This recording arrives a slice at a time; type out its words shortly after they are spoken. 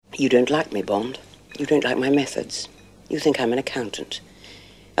You don't like me, Bond. You don't like my methods. You think I'm an accountant.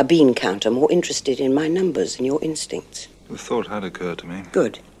 A bean counter more interested in my numbers than your instincts. The thought had occurred to me.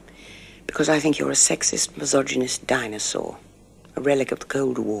 Good. Because I think you're a sexist, misogynist dinosaur. A relic of the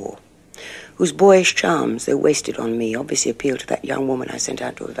Cold War. Whose boyish charms, though wasted on me, obviously appeal to that young woman I sent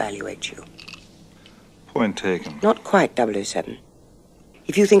out to evaluate you. Point taken. Not quite, 007.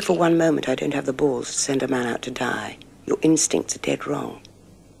 If you think for one moment I don't have the balls to send a man out to die, your instincts are dead wrong.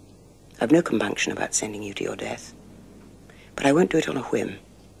 I've no compunction about sending you to your death. But I won't do it on a whim,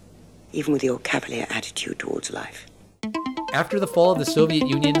 even with your cavalier attitude towards life. After the fall of the Soviet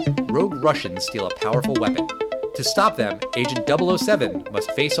Union, rogue Russians steal a powerful weapon. To stop them, Agent 007 must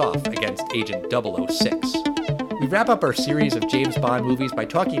face off against Agent 006. We wrap up our series of James Bond movies by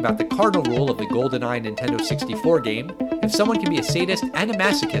talking about the cardinal rule of the GoldenEye Nintendo 64 game, if someone can be a sadist and a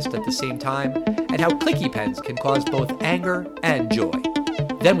masochist at the same time, and how clicky pens can cause both anger and joy.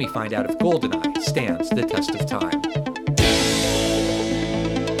 Then we find out if GoldenEye stands the test of time.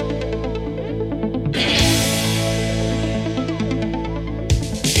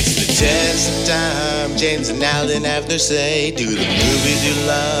 Test of time, James and Alan have to say, do the movies you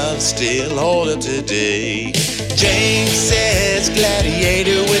love still hold up today? James says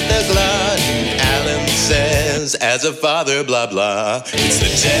Gladiator with the glutton, Alan says as a father blah blah. It's the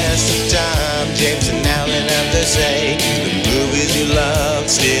test of time, James and Alan have to say, do the movies you love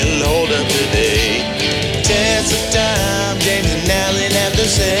still hold up today? Test of time, James and Alan have to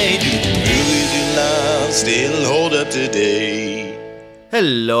say, do the movies you love still hold up today?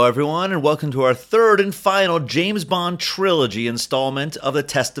 Hello, everyone, and welcome to our third and final James Bond trilogy installment of the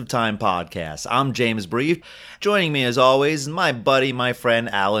Test of Time podcast. I'm James Brief. Joining me, as always, my buddy, my friend,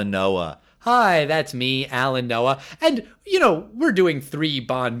 Alan Noah. Hi, that's me, Alan Noah. And, we're doing 3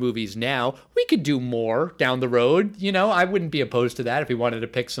 Bond movies now. We could do more down the road. I wouldn't be opposed to that if we wanted to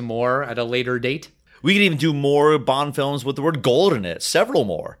pick some more at a later date. We could even do more Bond films with the word gold in it. Several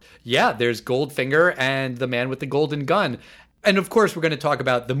more. Yeah, there's Goldfinger and The Man with the Golden Gun. And of course, we're going to talk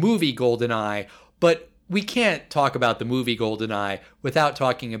about the movie GoldenEye, but we can't talk about the movie GoldenEye without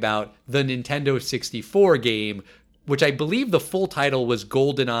talking about the Nintendo 64 game, which I believe the full title was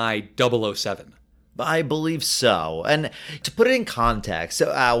GoldenEye 007. I believe so. And to put it in context,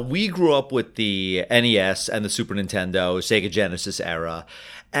 we grew up with the NES and the Super Nintendo, Sega Genesis era.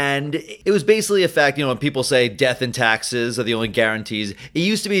 And it was basically a fact, when people say death and taxes are the only guarantees, it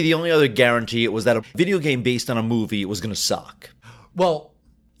used to be the only other guarantee it was that a video game based on a movie was going to suck. Well,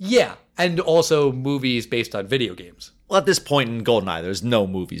 yeah, and also movies based on video games. Well, at this point in GoldenEye, there's no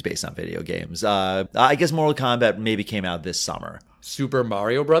movies based on video games. I guess Mortal Kombat maybe came out this summer. Super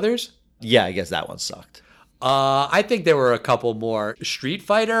Mario Brothers? Yeah, I guess that one sucked. I think there were a couple more. Street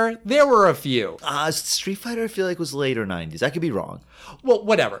Fighter? There were a few. Street Fighter, I feel like, was later 90s. I could be wrong. Well,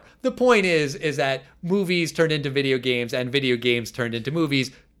 whatever. The point is that movies turned into video games and video games turned into movies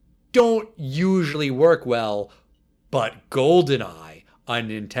don't usually work well, but GoldenEye on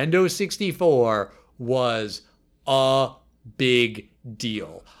Nintendo 64 was a big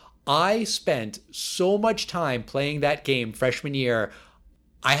deal. I spent so much time playing that game freshman year.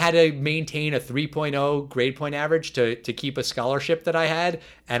 I had to maintain a 3.0 grade point average to keep a scholarship that I had,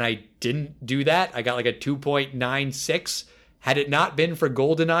 and I didn't do that. I got like a 2.96. Had it not been for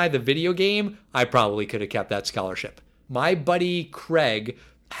GoldenEye, the video game, I probably could have kept that scholarship. My buddy Craig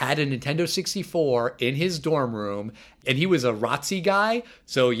had a Nintendo 64 in his dorm room, and he was a ROTC guy,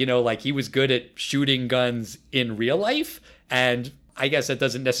 so, he was good at shooting guns in real life, and I guess that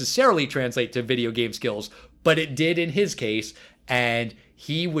doesn't necessarily translate to video game skills, but it did in his case, and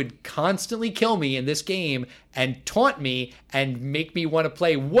he would constantly kill me in this game and taunt me and make me want to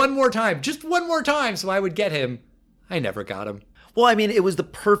play one more time, just one more time, so I would get him. I never got him. Well, I mean, it was the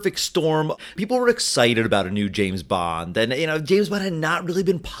perfect storm. People were excited about a new James Bond. And, James Bond had not really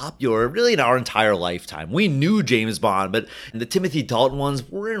been popular really in our entire lifetime. We knew James Bond, but the Timothy Dalton ones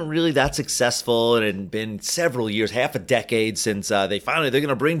weren't really that successful. It had been several years, half a decade since they're going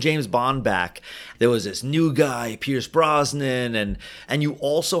to bring James Bond back. There was this new guy, Pierce Brosnan, and you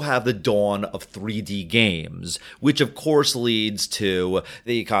also have the dawn of 3D games, which of course leads to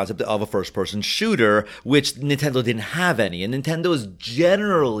the concept of a first-person shooter, which Nintendo didn't have any. And Nintendo is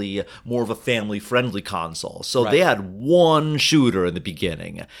generally more of a family-friendly console. So They had one shooter in the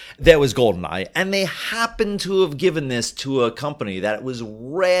beginning. That was GoldenEye. And they happened to have given this to a company that was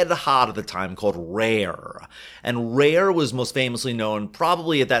red hot at the time called Rare. And Rare was most famously known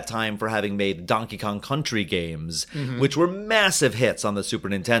probably at that time for having made Donkey Kong Country games, which were massive hits on the Super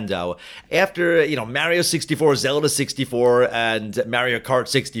Nintendo. After, Mario 64, Zelda 64, and Mario Kart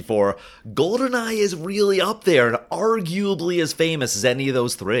 64, GoldenEye is really up there and arguably as as famous as any of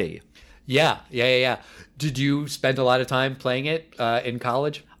those three. Yeah. Did you spend a lot of time playing it in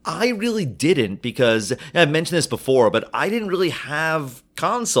college? I really didn't, because I've mentioned this before, but I didn't really have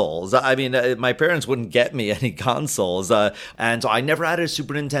consoles. I mean, my parents wouldn't get me any consoles. And so I never had a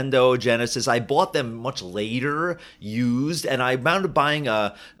Super Nintendo, Genesis. I bought them much later, used, and I wound up buying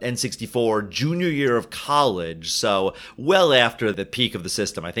a N64 junior year of college. So well after the peak of the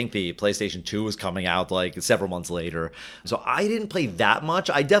system. I think the PlayStation 2 was coming out like several months later. So I didn't play that much.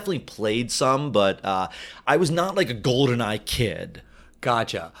 I definitely played some, but I was not like a GoldenEye kid.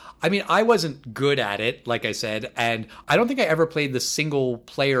 Gotcha. I mean, I wasn't good at it, like I said, and I don't think I ever played the single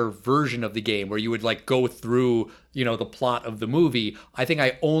player version of the game where you would like go through, the plot of the movie. I think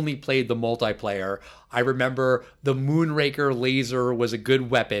I only played the multiplayer. I remember the Moonraker laser was a good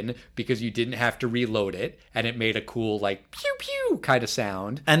weapon because you didn't have to reload it, and it made a cool like pew pew kind of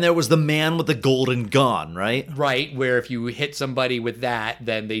sound. And there was the man with the golden gun, right? Right, where if you hit somebody with that,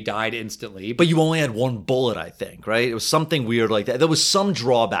 then they died instantly. But you only had one bullet, I think, right? It was something weird like that. There was some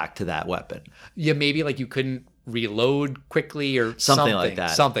drawback to that weapon. Yeah, maybe like you couldn't reload quickly or something like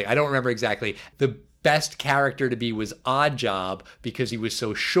that. Something. I don't remember exactly. The best character to be was Oddjob because he was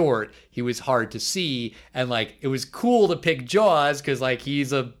so short, he was hard to see, and like it was cool to pick Jaws because like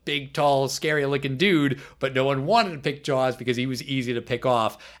he's a big, tall, scary looking dude, but no one wanted to pick Jaws because he was easy to pick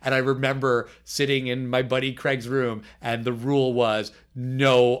off. And I remember sitting in my buddy Craig's room, and the rule was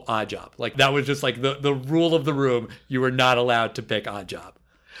no Oddjob. Like that was just like the rule of the room. You were not allowed to pick Oddjob.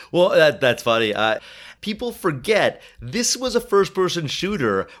 Well, that's funny. People forget this was a first-person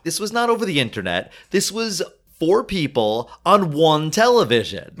shooter. This was not over the internet. This was 4 people on one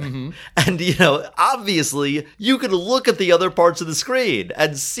television. Mm-hmm. And, obviously, you could look at the other parts of the screen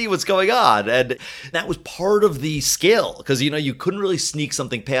and see what's going on. And that was part of the skill because, you couldn't really sneak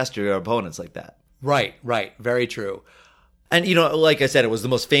something past your opponents like that. Right. Very true. And, like I said, it was the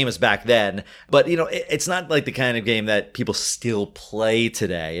most famous back then. But, it's not like the kind of game that people still play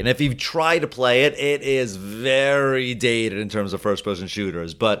today. And if you try to play it, it is very dated in terms of first-person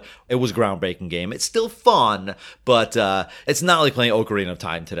shooters. But it was a groundbreaking game. It's still fun, but it's not like playing Ocarina of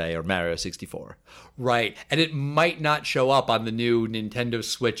Time today or Mario 64. Right. And it might not show up on the new Nintendo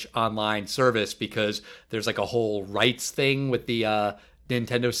Switch Online service because there's like a whole rights thing with the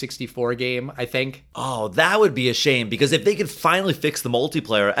Nintendo 64 game, I think. Oh, that would be a shame because if they could finally fix the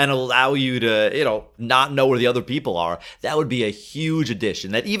multiplayer and allow you to, not know where the other people are, that would be a huge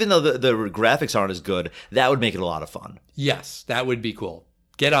addition. That even though the graphics aren't as good, that would make it a lot of fun. Yes, that would be cool.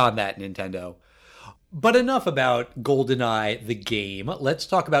 Get on that, Nintendo. But enough about GoldenEye the game. Let's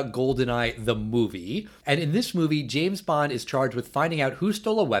talk about GoldenEye the movie. And in this movie, James Bond is charged with finding out who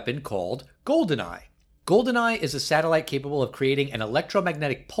stole a weapon called GoldenEye. GoldenEye is a satellite capable of creating an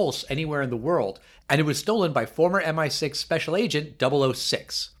electromagnetic pulse anywhere in the world, and it was stolen by former MI6 Special Agent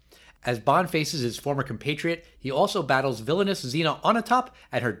 006. As Bond faces his former compatriot, he also battles villainous Xena Onatopp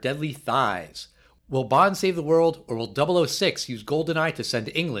and her deadly thighs. Will Bond save the world, or will 006 use GoldenEye to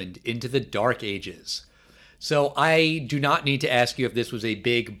send England into the Dark Ages? So I do not need to ask you if this was a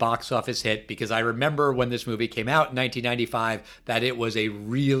big box office hit, because I remember when this movie came out in 1995 that it was a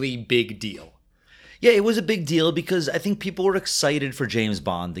really big deal. Yeah, it was a big deal because I think people were excited for James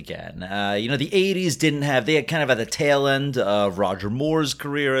Bond again. The 80s they had kind of at the tail end of Roger Moore's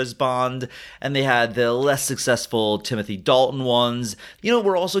career as Bond, and they had the less successful Timothy Dalton ones.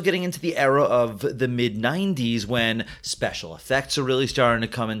 We're also getting into the era of the mid-90s when special effects are really starting to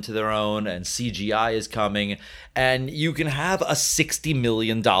come into their own and CGI is coming, and you can have a $60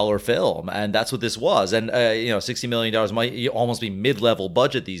 million film, and that's what this was. And, $60 million might almost be mid-level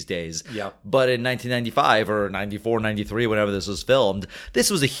budget these days. Yeah. But in 1995 or 94, 93, whenever this was filmed, this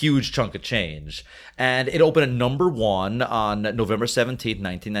was a huge chunk of change. And it opened at number 1 on November 17th,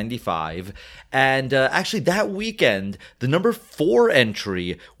 1995. And actually that weekend, the number 4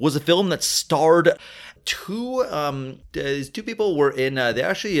 entry was a film that starred two people were in, they're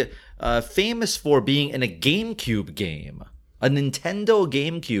actually famous for being in a GameCube game, a Nintendo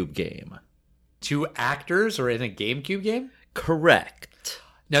GameCube game. 2 actors are in a GameCube game? Correct.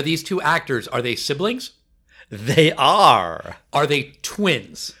 Now, these 2 actors, are they siblings? They are. Are they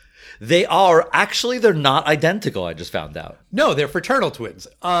twins? They are. Actually, they're not identical, I just found out. No, they're fraternal twins.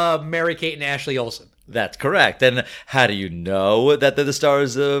 Mary-Kate and Ashley Olsen. That's correct. And how do you know that they're the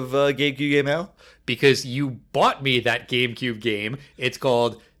stars of GameCube Game Now? Because you bought me that GameCube game. It's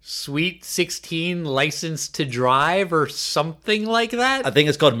called Sweet 16 License to Drive or something like that. I think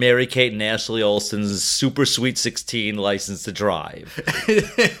it's called Mary-Kate and Ashley Olsen's Super Sweet 16 License to Drive.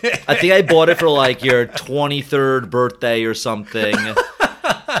 I think I bought it for like your 23rd birthday or something.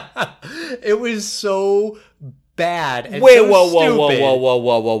 It was so bad and Wait, so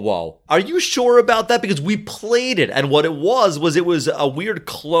whoa. Are you sure about that? Because we played it, and what it was a weird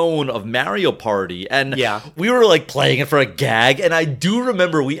clone of Mario Party, and Yeah. we were like playing it for a gag, and I do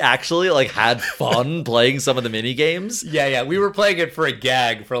remember we actually like had fun playing some of the mini games. Yeah, we were playing it for a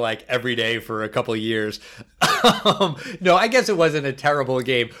gag for like every day for a couple of years. No, I guess it wasn't a terrible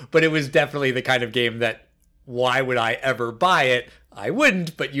game, but it was definitely the kind of game that, why would I ever buy it? I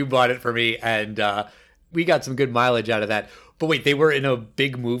wouldn't, but you bought it for me, and we got some good mileage out of that. But wait, they were in a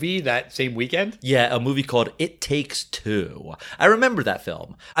big movie that same weekend? Yeah, a movie called It Takes Two. I remember that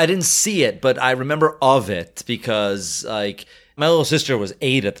film. I didn't see it, but I remember of it because, like, my little sister was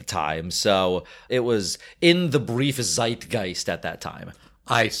 8 at the time, so it was in the brief zeitgeist at that time.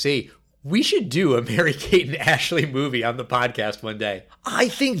 I see. We should do a Mary-Kate and Ashley movie on the podcast one day. I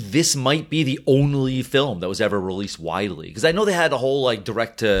think this might be the only film that was ever released widely, because I know they had a whole, like,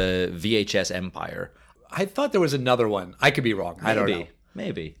 direct-to-VHS empire. I thought there was another one. I could be wrong. I don't know.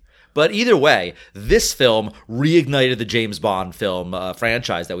 Maybe. But either way, this film reignited the James Bond film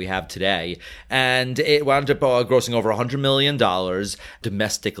franchise that we have today, and it wound up grossing over $100 million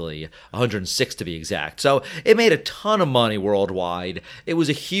domestically, 106 to be exact. So it made a ton of money worldwide. It was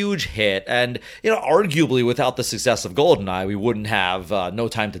a huge hit, and arguably without the success of GoldenEye, we wouldn't have No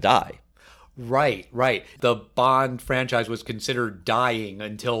Time to Die. Right. The Bond franchise was considered dying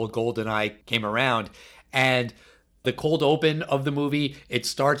until GoldenEye came around, and the cold open of the movie, it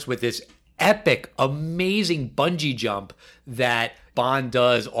starts with this epic, amazing bungee jump that Bond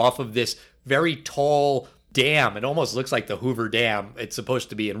does off of this very tall dam. It almost looks like the Hoover Dam. It's supposed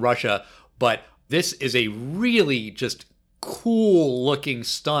to be in Russia, but this is a really just cool looking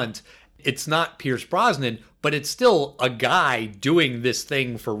stunt. It's not Pierce Brosnan, but it's still a guy doing this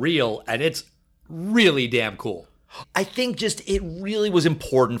thing for real, and it's really damn cool. I think just it really was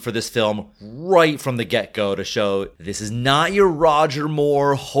important for this film right from the get-go to show this is not your Roger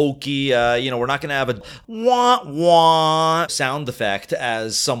Moore hokey, we're not going to have a wah-wah sound effect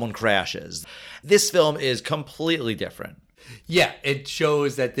as someone crashes. This film is completely different. Yeah, it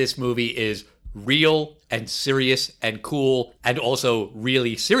shows that this movie is real and serious and cool, and also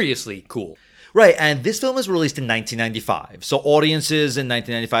really seriously cool. Right, and this film was released in 1995, so audiences in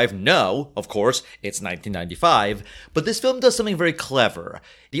 1995 know, of course, it's 1995, but this film does something very clever.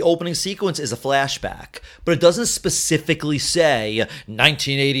 The opening sequence is a flashback, but it doesn't specifically say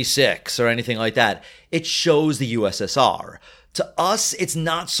 1986 or anything like that. It shows the USSR. To us, it's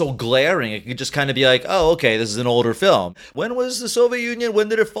not so glaring. It could just kind of be like, oh, okay, this is an older film. When was the Soviet Union? When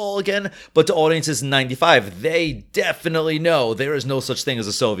did it fall again? But to audiences in 95, they definitely know there is no such thing as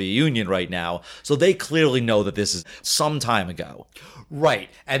a Soviet Union right now. So they clearly know that this is some time ago. Right.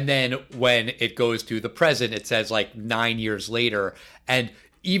 And then when it goes to the present, it says like 9 years later. And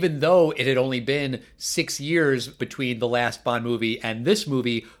even though it had only been 6 years between the last Bond movie and this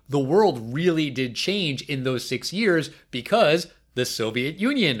movie, the world really did change in those 6 years because the Soviet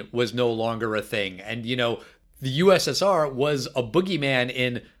Union was no longer a thing. And, the USSR was a boogeyman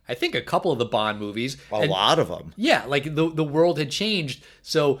in, I think, a couple of the Bond movies. A lot of them. Yeah, like the world had changed,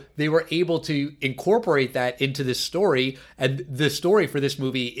 so they were able to incorporate that into this story. And the story for this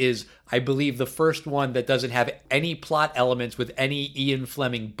movie is, I believe, the first one that doesn't have any plot elements with any Ian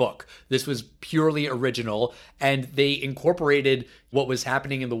Fleming book. This was purely original, and they incorporated what was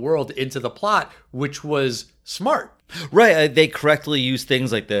happening in the world into the plot, which was smart. Right, they correctly use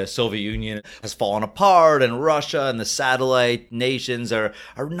things like the Soviet Union has fallen apart and Russia and the satellite nations are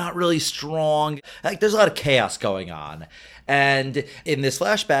not really strong. Like, there's a lot of chaos going on. And in this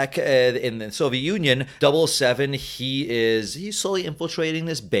flashback, in the Soviet Union, 007, he's slowly infiltrating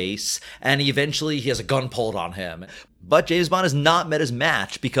this base, and eventually he has a gun pulled on him. But James Bond has not met his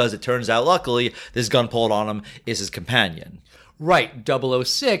match because it turns out, luckily, this gun pulled on him is his companion. Right,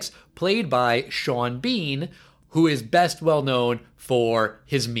 006, played by Sean Bean, who is best well known for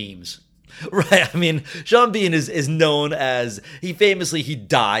his memes. Right, I mean, Sean Bean is known as, he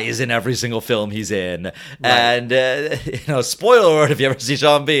dies in every single film he's in. Right. And, spoiler alert, if you ever see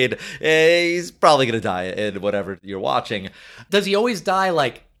Sean Bean, he's probably going to die in whatever you're watching. Does he always die,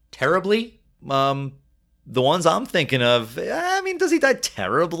 like, terribly? The ones I'm thinking of, does he die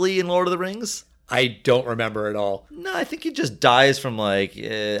terribly in Lord of the Rings? I don't remember at all. No, I think he just dies from, like,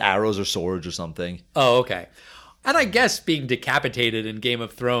 arrows or swords or something. Oh, okay. And I guess being decapitated in Game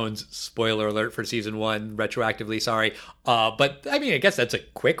of Thrones, spoiler alert for season 1, retroactively, sorry, But I mean, I guess that's a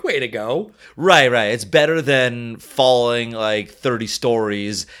quick way to go. Right. It's better than falling like 30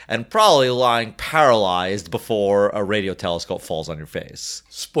 stories and probably lying paralyzed before a radio telescope falls on your face.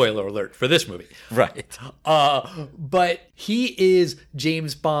 Spoiler alert for this movie. Right. But he is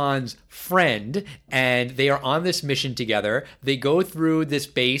James Bond's friend, and they are on this mission together. They go through this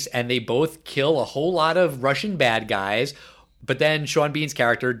base, and they both kill a whole lot of Russian bad guys. But then Sean Bean's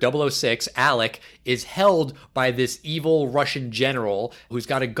character, 006, Alec, is held by this evil Russian general who's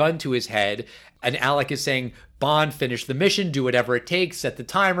got a gun to his head. And Alec is saying, Bond, finish the mission, do whatever it takes, set the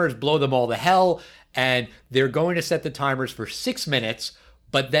timers, blow them all to hell. And they're going to set the timers for 6 minutes,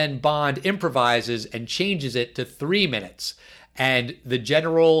 but then Bond improvises and changes it to 3 minutes. And the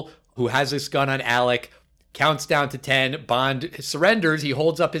general who has this gun on Alec counts down to 10. Bond surrenders. He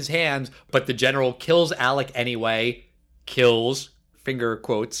holds up his hands, but the general kills Alec anyway. Kills, finger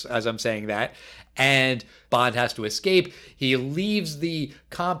quotes as I'm saying that, and Bond has to escape. He leaves the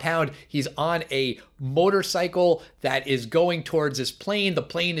compound. He's on a motorcycle that is going towards this plane. The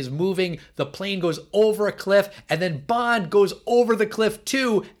plane is moving. The plane goes over a cliff, and then Bond goes over the cliff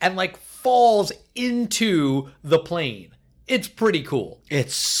too and like falls into the plane. It's pretty cool.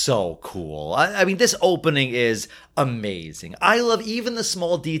 It's so cool. I mean, this opening is amazing. I love even the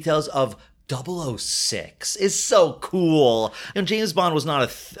small details of 006 is so cool. And James Bond was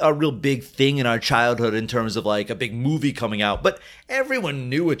not a real big thing in our childhood in terms of like a big movie coming out, but everyone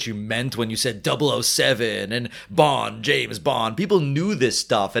knew what you meant when you said 007 and Bond, James Bond. People knew this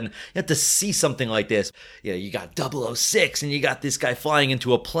stuff, and you had to see something like this. You know, you got 006 and you got this guy flying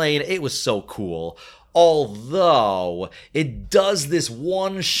into a plane. It was so cool. Although, it does this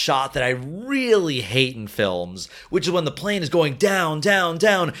one shot that I really hate in films, which is when the plane is going down, down,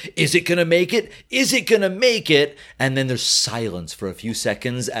 down. Is it gonna make it? Is it gonna make it? And then there's silence for a few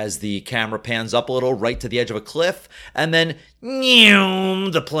seconds as the camera pans up a little right to the edge of a cliff, and then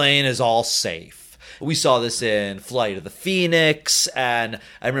the plane is all safe. We saw this in Flight of the Phoenix, and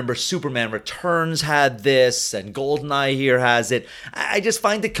I remember Superman Returns had this, and GoldenEye here has it. I just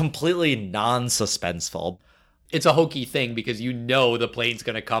find it completely non-suspenseful. It's a hokey thing because you know the plane's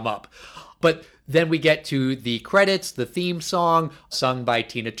going to come up. But then we get to the credits, the theme song, sung by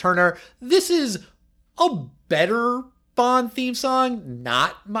Tina Turner. This is a better Bond theme song.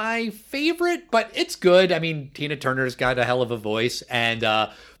 Not my favorite, but it's good. I mean, Tina Turner's got a hell of a voice, and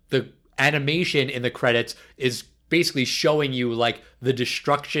the animation in the credits is basically showing you like the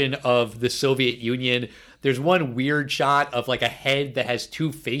destruction of the Soviet Union. There's one weird shot of like a head that has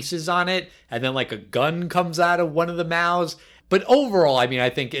two faces on it, and then like a gun comes out of one of the mouths. But overall, I mean, I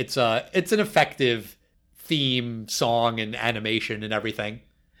think it's an effective theme song and animation and everything.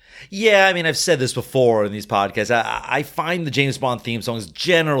 Yeah, I mean, I've said this before in these podcasts. I find the James Bond theme songs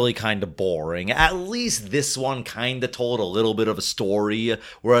generally kind of boring. At least this one kind of told a little bit of a story,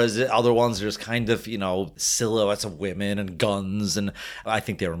 whereas the other ones are just kind of, you know, silhouettes of women and guns, and I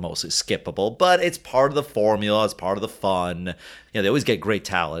think they were mostly skippable. But it's part of the formula. It's part of the fun. You know, they always get great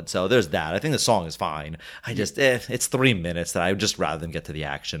talent, so there's that. I think the song is fine. I just, it's 3 minutes that I would just rather them get to the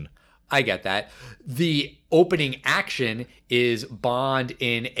action. I get that. The opening action is Bond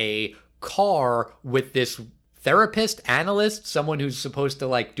in a car with this therapist, analyst, someone who's supposed to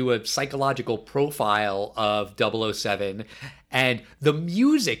like do a psychological profile of 007. And the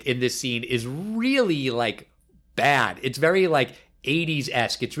music in this scene is really like bad. It's very like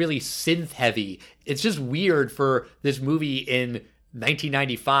 80s-esque. It's really synth heavy. It's just weird for this movie in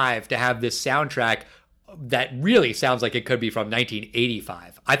 1995 to have this soundtrack that really sounds like it could be from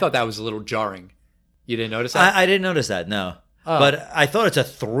 1985. I thought that was a little jarring. You didn't notice that? I didn't notice that, no. But I thought it's a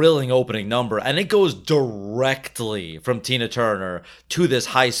thrilling opening number, and it goes directly from Tina Turner to this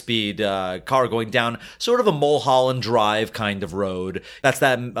high-speed car going down sort of a Mulholland Drive kind of road. That's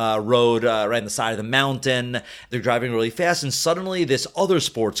that road right on the side of the mountain. They're driving really fast, and suddenly this other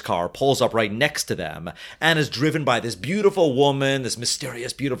sports car pulls up right next to them and is driven by this beautiful woman, this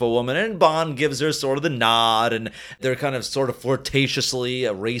mysterious, beautiful woman, and Bond gives her sort of the nod, and they're kind of sort of flirtatiously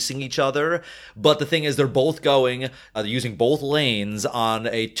racing each other. But the thing is, they're both going, they're using both lanes on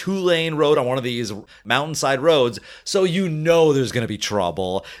a 2-lane road on one of these mountainside roads, so you know there's going to be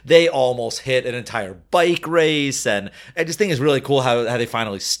trouble. They almost hit an entire bike race, and I just think it's really cool how they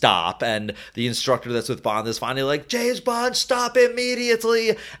finally stop, and the instructor that's with Bond is finally like, James Bond, stop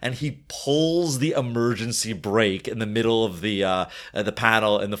immediately, and he pulls the emergency brake in the middle of the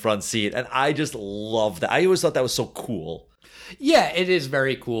panel in the front seat, and I just love that. I always thought that was so cool. Yeah, it is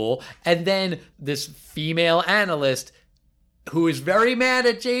very cool. And then this female analyst who is very mad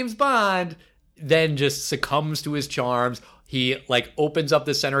at James Bond then just succumbs to his charms. He like opens up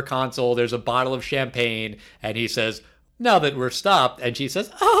the center console. There's a bottle of champagne and he says, now that we're stopped. And she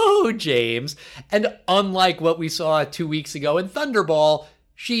says, oh, James. And unlike what we saw 2 weeks ago in Thunderball,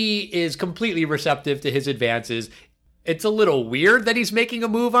 she is completely receptive to his advances. It's a little weird that he's making a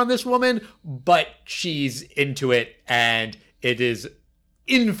move on this woman, but she's into it, and it is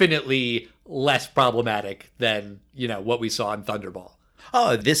infinitely less problematic than, what we saw in Thunderball.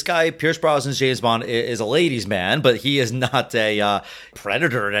 Oh, this guy, Pierce Brosnan's James Bond, is a ladies' man, but he is not a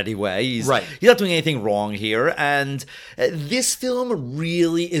predator in any way. He's not doing anything wrong here. And this film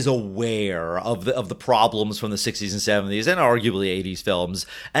really is aware of the problems from the 60s and 70s and arguably 80s films.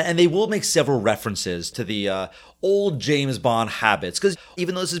 And they will make several references to the old James Bond habits. Because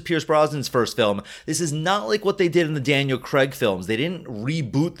even though this is Pierce Brosnan's first film, this is not like what they did in the Daniel Craig films. They didn't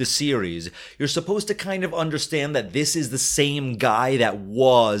reboot the series. You're supposed to kind of understand that this is the same guy that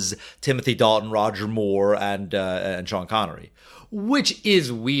was Timothy Dalton, Roger Moore, and Sean Connery. Which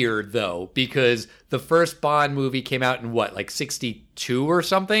is weird, though, because the first Bond movie came out in what, like 62 or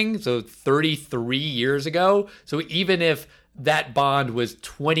something? So 33 years ago. So even if that Bond was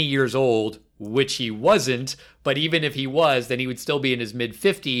 20 years old, which he wasn't, but even if he was, then he would still be in his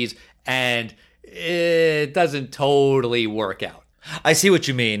mid-50s, and it doesn't totally work out. I see what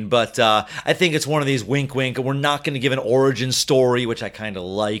you mean, but I think it's one of these wink wink. We're not going to give an origin story, which I kind of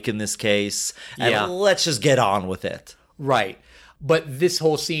like in this case. And let's just get on with it. Right. But this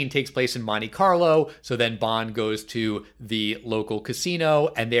whole scene takes place in Monte Carlo. So then Bond goes to the local casino,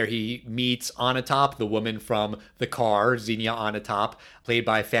 and there he meets Onatopp, the woman from The Car, Xenia Onatopp, played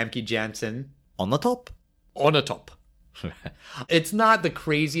by Famke Janssen. Onatopp? Onatopp. It's not the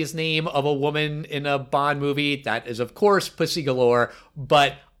craziest name of a woman in a Bond movie. That is, of course, Pussy Galore.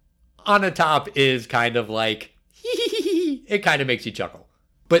 But Onatopp is kind of like, it kind of makes you chuckle.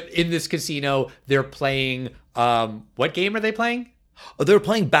 But in this casino, they're playing, what game are they playing? Oh, they're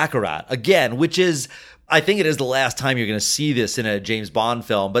playing Baccarat, again, which is, I think it is the last time you're going to see this in a James Bond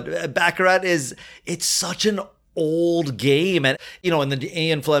film. But Baccarat it's such an old game. And, in the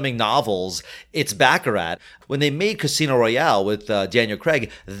Ian Fleming novels, it's Baccarat. When they made Casino Royale with Daniel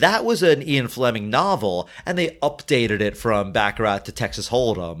Craig, that was an Ian Fleming novel, and they updated it from Baccarat to Texas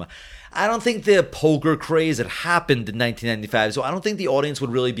Hold'em. I don't think the poker craze had happened in 1995, so I don't think the audience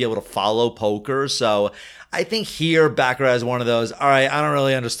would really be able to follow poker. So I think here Baccarat is one of those, all right, I don't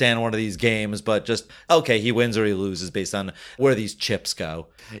really understand one of these games, but just, okay, he wins or he loses based on where these chips go.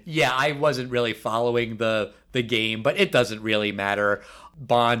 Yeah, I wasn't really following the game, but it doesn't really matter.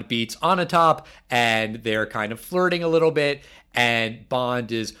 Bond beats Onatopp, and they're kind of flirting a little bit, and Bond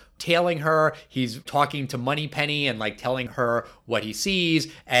is tailing her. He's talking to Moneypenny and telling her what he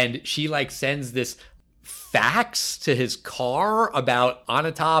sees, and she sends this fax to his car about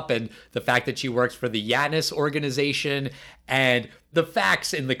Onatopp and the fact that she works for the Yanis organization. And the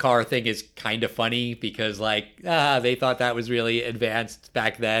fax in the car thing is kind of funny because they thought that was really advanced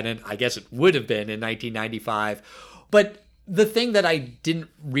back then, and I guess it would have been in 1995. But the thing that I didn't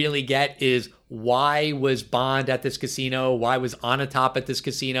really get is, why was Bond at this casino? Why was Onatopp at this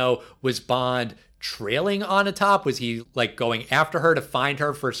casino? Was Bond trailing Onatopp? Was he going after her to find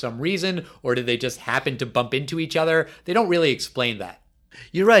her for some reason? Or did they just happen to bump into each other? They don't really explain that.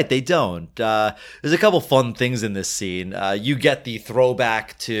 You're right, they don't. There's a couple fun things in this scene. You get the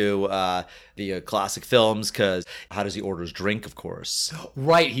throwback to the classic films, because how does he order his drink, of course?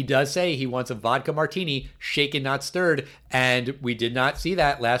 Right, he does say he wants a vodka martini, shaken, not stirred, and we did not see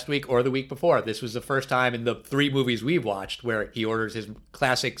that last week or the week before. This was the first time in the 3 movies we've watched where he orders his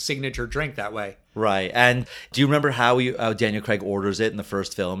classic signature drink that way. Right, and do you remember how Daniel Craig orders it in the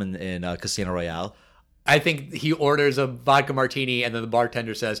first film in Casino Royale? I think he orders a vodka martini, and then the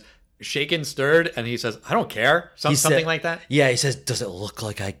bartender says, shaken, stirred, and he says, I don't care. Something like that. Yeah, he says, does it look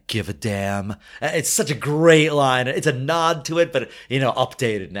like I give a damn? It's such a great line. It's a nod to it, but,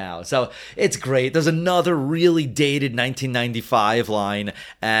 updated now. So it's great. There's another really dated 1995 line,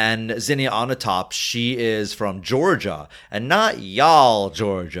 and Xenia Onatopp, she is from Georgia, and not y'all,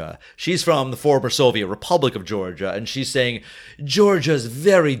 Georgia. She's from the former Soviet Republic of Georgia, and she's saying, Georgia's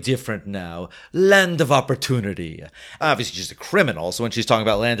very different now. Land of opportunity. Obviously, she's a criminal, so when she's talking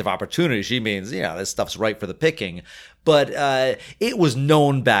about land of opportunity, she means, this stuff's right for the picking. But it was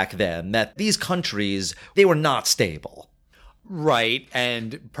known back then that these countries, they were not stable. Right,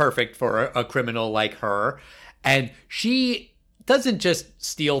 and perfect for a criminal like her. And she doesn't just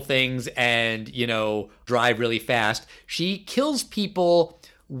steal things and, drive really fast. She kills people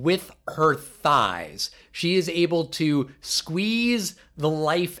with her thighs. She is able to squeeze the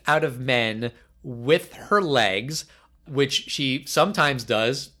life out of men with her legs, which she sometimes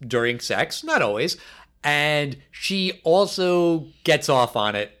does during sex, not always. And she also gets off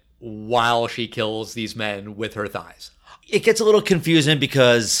on it while she kills these men with her thighs. It gets a little confusing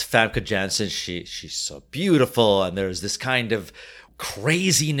because Famke Janssen, she's so beautiful, and there's this kind of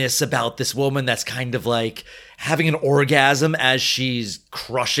craziness about this woman that's kind of like having an orgasm as she's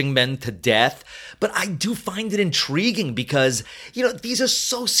crushing men to death. But I do find it intriguing because, these are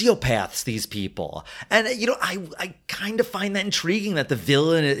sociopaths, these people. And, I kind of find that intriguing that the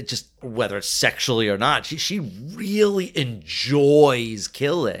villain, whether it's sexually or not, she really enjoys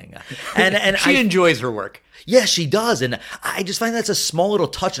killing. And she enjoys her work. Yeah, she does. And I just find that's a small little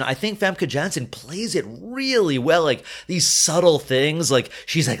touch. And I think Famke Janssen plays it really well. Like these subtle things, like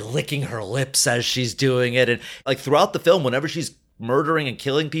she's like licking her lips as she's doing it. And like throughout the film, whenever she's murdering and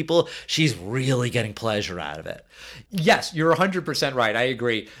killing people, she's really getting pleasure out of it. Yes, you're 100% right. I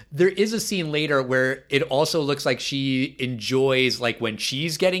agree. There is a scene later where it also looks like she enjoys like when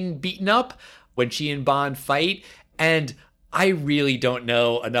she's getting beaten up, when she and Bond fight. And I really don't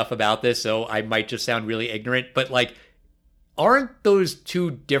know enough about this, so I might just sound really ignorant, but like, aren't those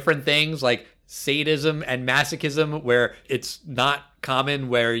two different things, like sadism and masochism, where it's not common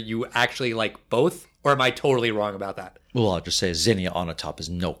where you actually like both? Or am I totally wrong about that? Well, I'll just say Zinnia Onatopp is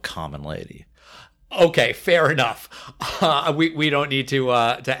no common lady. Okay, fair enough. We don't need to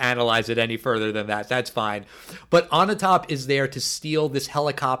analyze it any further than that. That's fine. But Onatopp is there to steal this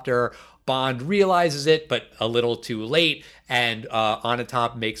helicopter. Bond realizes it, but a little too late, and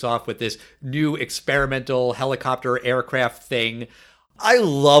Onatopp makes off with this new experimental helicopter aircraft thing. I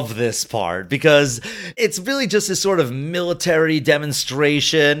love this part because it's really just this sort of military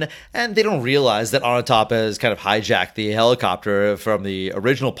demonstration, and they don't realize that Onatopp has kind of hijacked the helicopter from the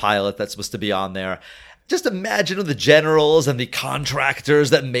original pilot that's supposed to be on there. Just imagine the generals and the contractors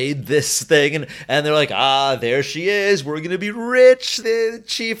that made this thing, and they're like, there she is. We're going to be rich. The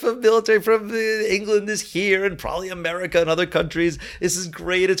chief of military from England is here, and probably America and other countries. This is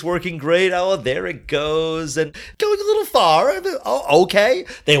great. It's working great. Oh, there it goes. And going a little far. Oh, okay.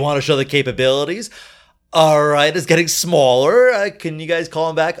 They want to show the capabilities. All right, it's getting smaller. Can you guys call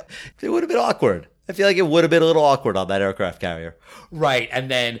him back? It would have been awkward. I feel like it would have been a little awkward on that aircraft carrier. Right, and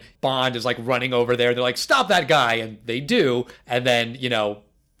then Bond is like running over there. They're like, stop that guy, and they do. And then,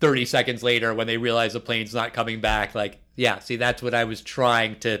 30 seconds later, when they realize the plane's not coming back, like, yeah, see, that's what I was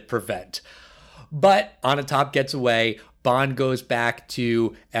trying to prevent. But Onatopp gets away. Bond goes back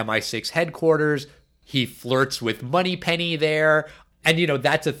to MI6 headquarters. He flirts with Moneypenny there. And,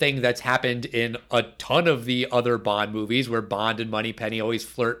 that's a thing that's happened in a ton of the other Bond movies where Bond and Moneypenny always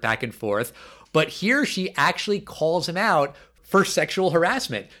flirt back and forth. But here she actually calls him out for sexual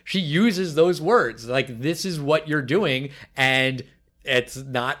harassment. She uses those words like, this is what you're doing, and it's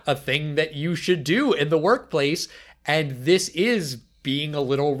not a thing that you should do in the workplace. And this is being a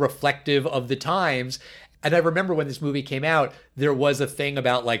little reflective of the times. And I remember when this movie came out, there was a thing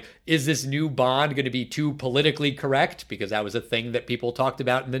about like, is this new Bond going to be too politically correct? Because that was a thing that people talked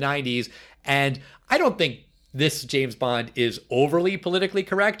about in the 90s. And I don't think this James Bond is overly politically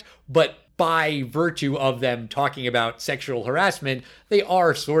correct, but by virtue of them talking about sexual harassment, they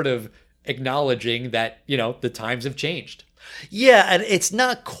are sort of acknowledging that, the times have changed. Yeah, and it's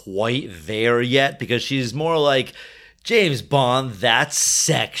not quite there yet because she's more like, James Bond, that's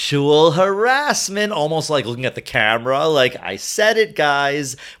sexual harassment. Almost like looking at the camera, like, I said it,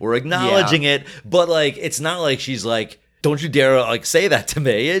 guys. We're acknowledging it. But, like, it's not like she's like, don't you dare, like, say that to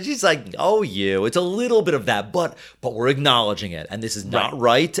me. And she's like, oh, you. It's a little bit of that, but we're acknowledging it. And this is not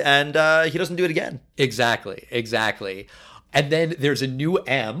right. And he doesn't do it again. Exactly. And then there's a new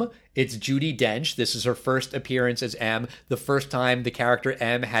M. It's Judi Dench. This is her first appearance as M. The first time the character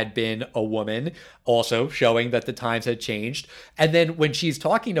M had been a woman, also showing that the times had changed. And then when she's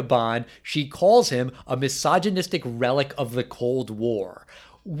talking to Bond, she calls him a misogynistic relic of the Cold War,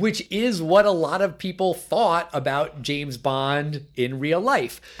 which is what a lot of people thought about James Bond in real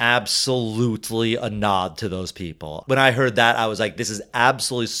life. Absolutely a nod to those people. When I heard that, I was like, this is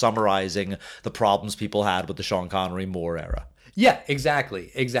absolutely summarizing the problems people had with the Sean Connery Moore era. Yeah,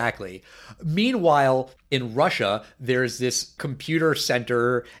 exactly. Meanwhile, in Russia, there's this computer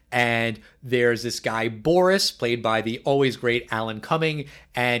center, and there's this guy, Boris, played by the always great Alan Cumming,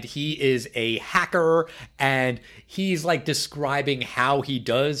 and he is a hacker, and he's like describing how he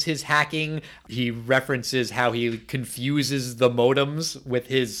does his hacking. He references how he confuses the modems with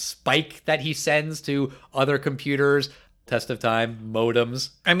his spike that he sends to other computers. Test of time,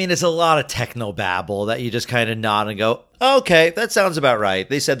 modems. I mean, it's a lot of technobabble that you just kind of nod and go, okay, that sounds about right.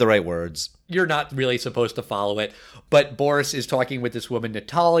 They said the right words. You're not really supposed to follow it. But Boris is talking with this woman,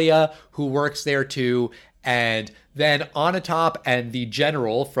 Natalia, who works there too. And then Onatopp and the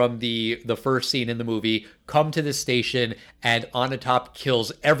general from the first scene in the movie come to the station, and Onatopp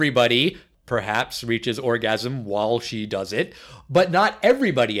kills everybody, perhaps reaches orgasm while she does it, but not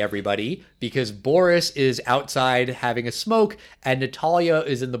everybody, because Boris is outside having a smoke and Natalia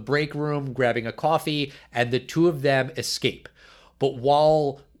is in the break room grabbing a coffee, and the two of them escape. But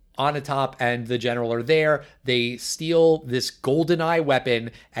while Onatopp and the general are there, they steal this GoldenEye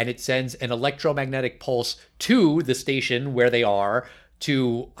weapon, and it sends an electromagnetic pulse to the station where they are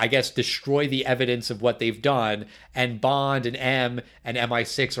to, I guess, destroy the evidence of what they've done. And Bond and M and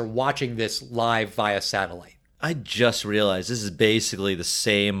MI6 are watching this live via satellite. I just realized this is basically the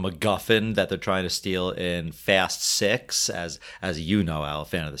same MacGuffin that they're trying to steal in Fast 6, as you know, Al, a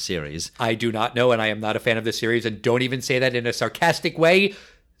fan of the series. I do not know, and I am not a fan of the series, and don't even say that in a sarcastic way.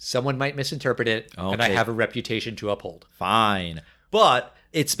 Someone might misinterpret it, Okay. and I have a reputation to uphold. Fine. But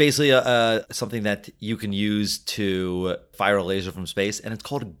it's basically something that you can use to fire a laser from space, and it's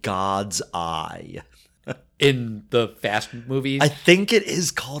called God's Eye. In the Fast movies? I think it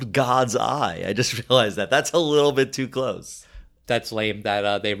is called God's Eye. I just realized that. That's a little bit too close. That's lame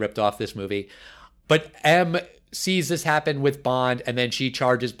that they ripped off this movie. But M sees this happen with Bond, and then she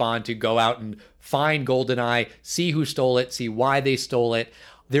charges Bond to go out and find GoldenEye, see who stole it, see why they stole it.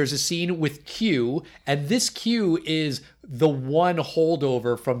 There's a scene with Q, and this Q is the one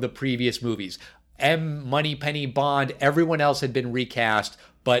holdover from the previous movies. M, Moneypenny, Bond, everyone else had been recast,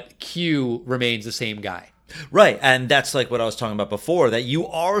 but Q remains the same guy. Right, and that's like what I was talking about before, that you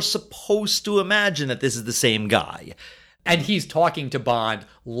are supposed to imagine that this is the same guy. And he's talking to Bond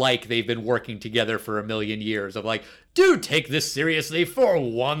like they've been working together for a million years, of like, do take this seriously for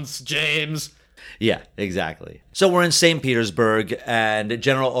once, James. Yeah, exactly. So we're in St. Petersburg, and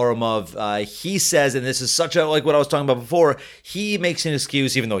General Oromov, he says, and this is such a, like what I was talking about before, he makes an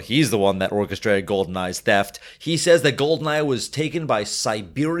excuse, even though he's the one that orchestrated GoldenEye's theft. He says that GoldenEye was taken by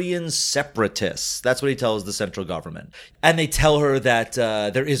Siberian separatists. That's what he tells the central government. And they tell her that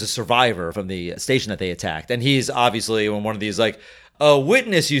there is a survivor from the station that they attacked. And he's obviously one of these, like, a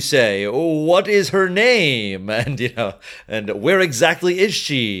witness, you say? What is her name? And where exactly is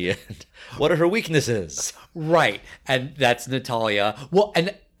she? What are her weaknesses? Right. And that's Natalia. Well,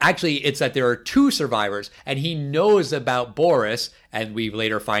 and actually, it's that there are two survivors, and he knows about Boris, and we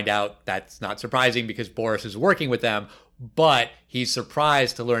later find out that's not surprising because Boris is working with them, but he's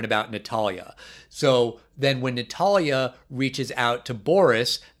surprised to learn about Natalia. So then when Natalia reaches out to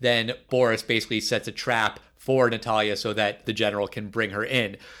Boris, then Boris basically sets a trap for Natalia so that the general can bring her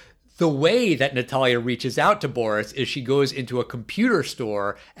in. The way that Natalia reaches out to Boris is she goes into a computer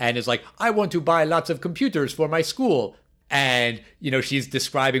store and is like, I want to buy lots of computers for my school. And, she's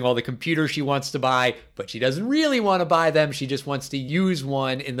describing all the computers she wants to buy, but she doesn't really want to buy them. She just wants to use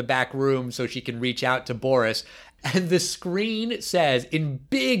one in the back room so she can reach out to Boris. And the screen says in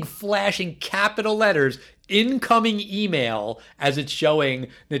big flashing capital letters, incoming email, as it's showing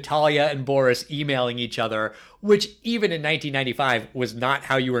Natalia and Boris emailing each other, which even in 1995 was not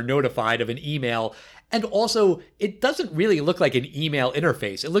how you were notified of an email. And also, it doesn't really look like an email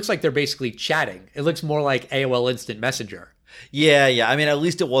interface. It looks like they're basically chatting. It looks more like AOL Instant Messenger. Yeah. I mean, at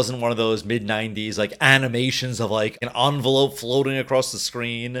least it wasn't one of those mid-90s, like, animations of, like, an envelope floating across the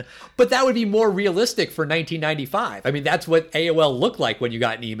screen. But that would be more realistic for 1995. I mean, that's what AOL looked like when you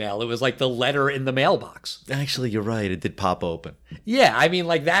got an email. It was like the letter in the mailbox. Actually, you're right. It did pop open. Yeah, I mean,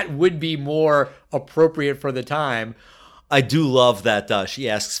 like, that would be more appropriate for the time. I do love that she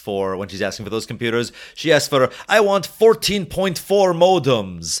asks for, when she's asking for those computers, she asks for, I want 14.4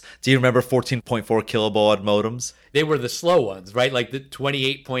 modems. Do you remember 14.4 kilobaud modems? They were the slow ones, right? Like the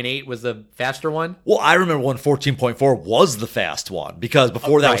 28.8 was the faster one? Well, I remember when 14.4 was the fast one, because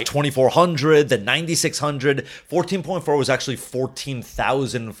before that was 2400, then 9600. 14.4 was actually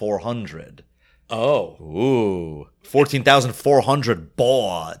 14,400. Oh. Ooh. 14,400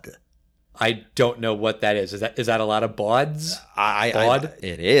 baud. I don't know what that is. Is that a lot of bauds? Baud?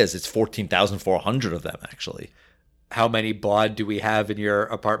 It is. It's 14,400 of them, actually. How many baud do we have in your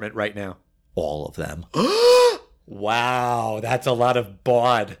apartment right now? All of them. Wow, that's a lot of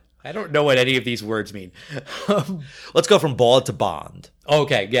baud. I don't know what any of these words mean. Let's go from baud to Bond.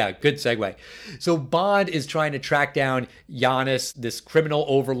 Okay, yeah, good segue. So Bond is trying to track down Giannis, this criminal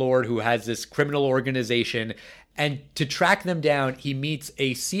overlord who has this criminal organization. And to track them down, he meets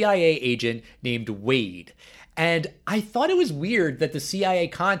a CIA agent named Wade. And I thought it was weird that the CIA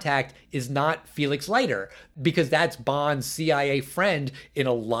contact is not Felix Leiter, because that's Bond's CIA friend in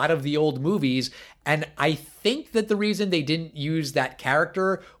a lot of the old movies. And I think that the reason they didn't use that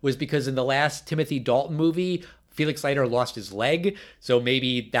character was because in the last Timothy Dalton movie, Felix Leiter lost his leg, so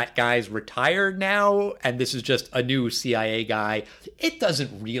maybe that guy's retired now, and this is just a new CIA guy. It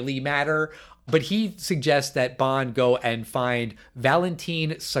doesn't really matter, but he suggests that Bond go and find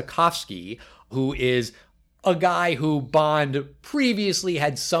Valentin Sakovsky, who is a guy who Bond previously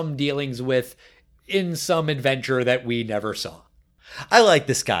had some dealings with in some adventure that we never saw. I like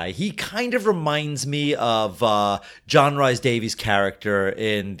this guy. He kind of reminds me of John Rhys Davies' character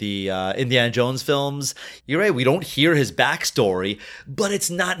in the Indiana Jones films. You're right, we don't hear his backstory, but it's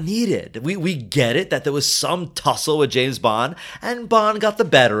not needed. We get it that there was some tussle with James Bond, and Bond got the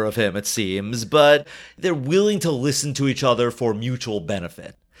better of him, it seems, but they're willing to listen to each other for mutual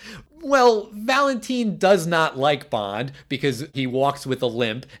benefit. Well, Valentin does not like Bond because he walks with a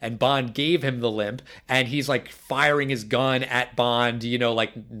limp, and Bond gave him the limp, and he's like firing his gun at Bond,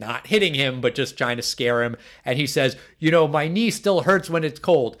 like not hitting him, but just trying to scare him. And he says, my knee still hurts when it's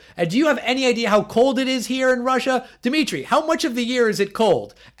cold. And do you have any idea how cold it is here in Russia? Dmitri, how much of the year is it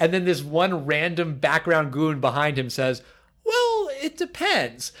cold? And then this one random background goon behind him says, well, it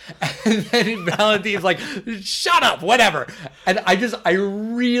depends. And then Valentin's like, shut up, whatever. And I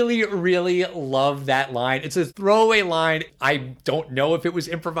really, really love that line. It's a throwaway line. I don't know if it was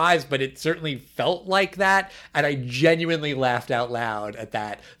improvised, but it certainly felt like that. And I genuinely laughed out loud at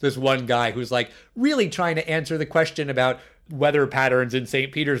that. This one guy who's like really trying to answer the question about weather patterns in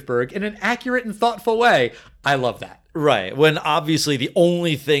St. Petersburg in an accurate and thoughtful way. I love that. Right, when obviously the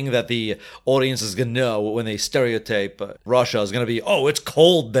only thing that the audience is going to know when they stereotype Russia is going to be, oh, it's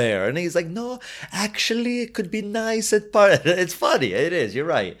cold there. And he's like, no, actually, it could be nice at part. It's funny, it is, you're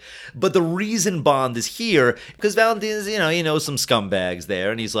right. But the reason Bond is here, because Valentin is, he knows some scumbags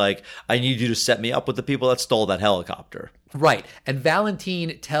there, and he's like, I need you to set me up with the people that stole that helicopter. Right, and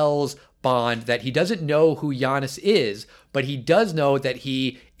Valentin tells Bond that he doesn't know who Yanis is, but he does know that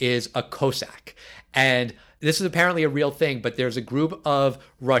he is a Cossack. And this is apparently a real thing, but there's a group of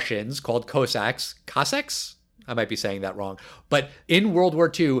Russians called Cossacks. Cossacks? I might be saying that wrong. But in World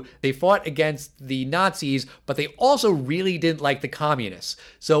War II, they fought against the Nazis, but they also really didn't like the communists.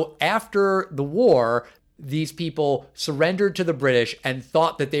 So after the war, these people surrendered to the British and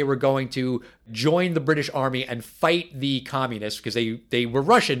thought that they were going to join the British army and fight the communists because they were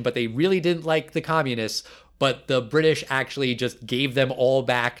Russian, but they really didn't like the communists. But the British actually just gave them all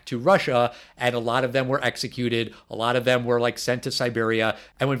back to Russia, and a lot of them were executed. A lot of them were like sent to Siberia.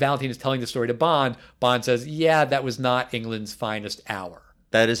 And when Valentin is telling the story to Bond, Bond says, yeah, that was not England's finest hour.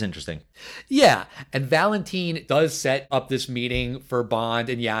 That is interesting. Yeah, and Valentin does set up this meeting for Bond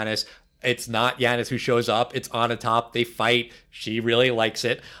and Yanis. It's not Yanis who shows up. It's Anna Top. They fight. She really likes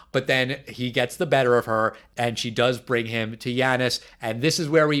it. But then he gets the better of her, and she does bring him to Yanis. And this is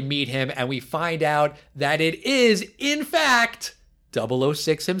where we meet him, and we find out that it is, in fact,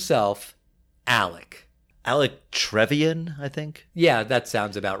 006 himself, Alec. Alec Trevian, I think? Yeah, that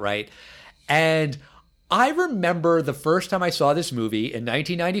sounds about right. And I remember the first time I saw this movie in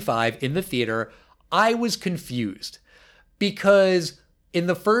 1995 in the theater, I was confused. Because in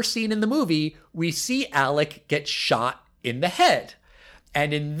the first scene in the movie, we see Alec get shot in the head.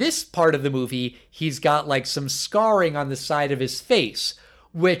 And in this part of the movie, he's got like some scarring on the side of his face,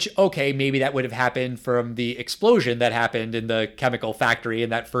 which, okay, maybe that would have happened from the explosion that happened in the chemical factory in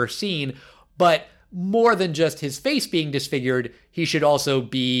that first scene. But more than just his face being disfigured, he should also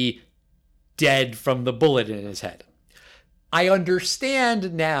be dead from the bullet in his head. I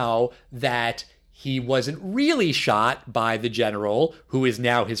understand now that he wasn't really shot by the general, who is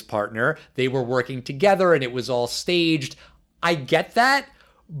now his partner. They were working together and it was all staged. I get that,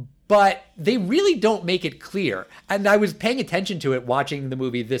 but they really don't make it clear. And I was paying attention to it watching the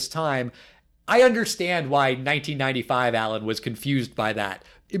movie this time. I understand why 1995 Alan was confused by that,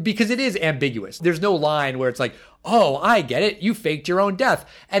 because it is ambiguous. There's no line where it's like, oh, I get it, you faked your own death.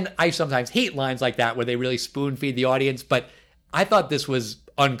 And I sometimes hate lines like that where they really spoon feed the audience, but I thought this was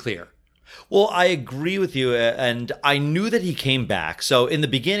unclear. Well, I agree with you, and I knew that he came back. So in the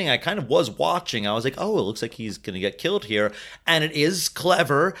beginning, I kind of was watching. I was like, oh, it looks like he's going to get killed here. And it is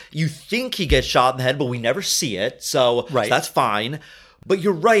clever. You think he gets shot in the head, but we never see it. So that's fine. But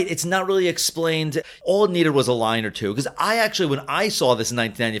you're right, it's not really explained. All it needed was a line or two. Because I actually, when I saw this in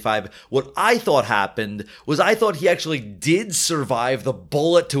 1995, what I thought happened was I thought he actually did survive the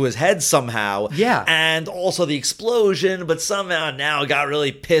bullet to his head somehow. Yeah. And also the explosion, but somehow now got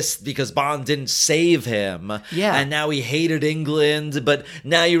really pissed because Bond didn't save him. Yeah. And now he hated England. But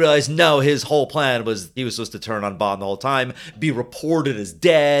now you realize, no, his whole plan was he was supposed to turn on Bond the whole time, be reported as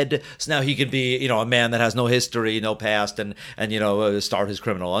dead. So now he could be, a man that has no history, no past, and start his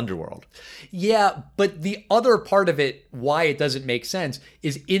criminal underworld. Yeah, but the other part of it, why it doesn't make sense,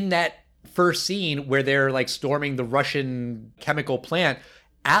 is in that first scene where they're like storming the Russian chemical plant,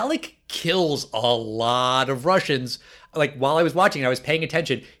 Alec kills a lot of Russians. Like while I was watching, I was paying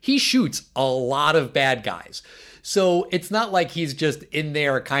attention. He shoots a lot of bad guys. So it's not like he's just in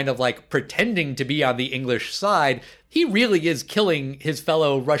there kind of like pretending to be on the English side. He really is killing his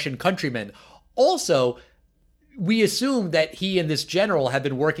fellow Russian countrymen. Also, we assume that he and this general have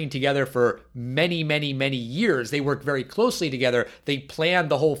been working together for many, many, many years. They worked very closely together. They planned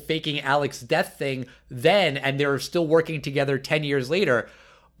the whole faking Alec's death thing then, and they're still working together 10 years later.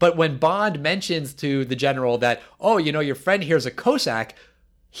 But when Bond mentions to the general that, oh, you know, your friend here's a Cossack,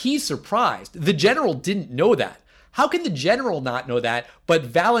 he's surprised. The general didn't know that. How can the general not know that? But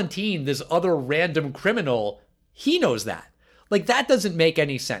Valentine, this other random criminal, he knows that. Like, that doesn't make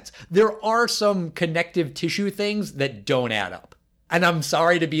any sense. There are some connective tissue things that don't add up. And I'm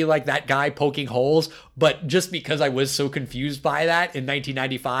sorry to be like that guy poking holes, but just because I was so confused by that in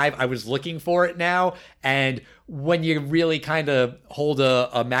 1995, I was looking for it now. And when you really kind of hold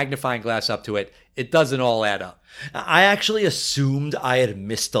a magnifying glass up to it, it doesn't all add up. I actually assumed I had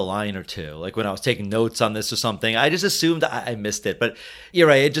missed a line or two. Like when I was taking notes on this or something, I just assumed I missed it. But you're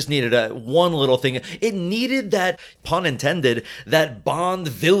right, it just needed one little thing. It needed that, pun intended, that Bond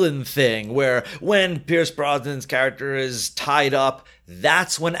villain thing where when Pierce Brosnan's character is tied up,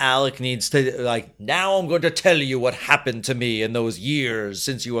 that's when Alec needs to, like, now I'm going to tell you what happened to me in those years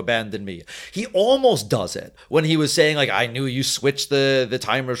since you abandoned me. He almost does it when he was saying, like, I knew you switched the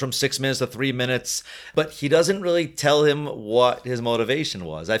timers from 6 minutes to 3 minutes, but he doesn't really tell him what his motivation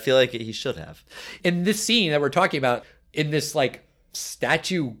was. I feel like he should have. In this scene that we're talking about, in this, like,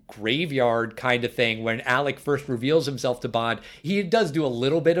 statue graveyard kind of thing, when Alec first reveals himself to Bond, he does do a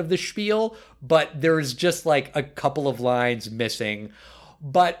little bit of the spiel, but there's just like a couple of lines missing.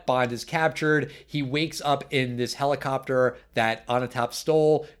 But Bond is captured. He wakes up in this helicopter that Onatopp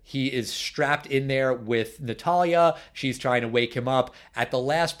stole. He is strapped in there with Natalia. She's trying to wake him up. At the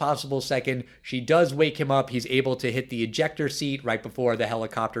last possible second, she does wake him up. He's able to hit the ejector seat right before the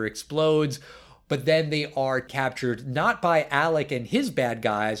helicopter explodes. But then they are captured not by Alec and his bad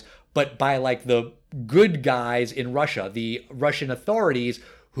guys, but by like the good guys in Russia, the Russian authorities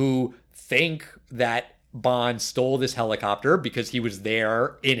who think that Bond stole this helicopter because he was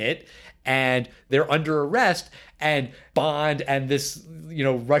there in it, and they're under arrest. And Bond and this, you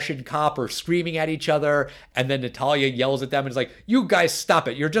know, Russian cop are screaming at each other, and then Natalia yells at them and is like, "You guys stop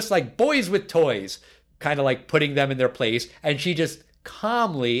it. You're just like boys with toys," kind of like putting them in their place. And she just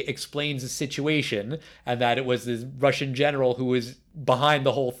calmly explains the situation and that it was this Russian general who was behind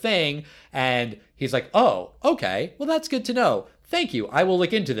the whole thing. And he's like, oh, okay, well, that's good to know. Thank you. I will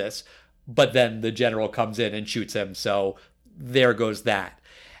look into this. But then the general comes in and shoots him. So there goes that.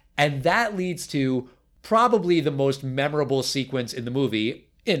 And that leads to probably the most memorable sequence in the movie,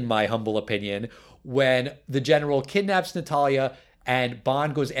 in my humble opinion, when the general kidnaps Natalia and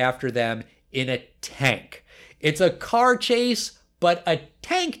Bond goes after them in a tank. It's a car chase, but a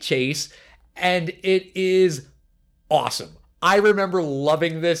tank chase, and it is awesome. I remember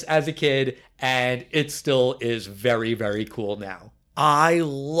loving this as a kid, and it still is very, very cool now. I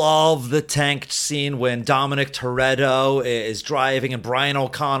love the tank scene when Dominic Toretto is driving and Brian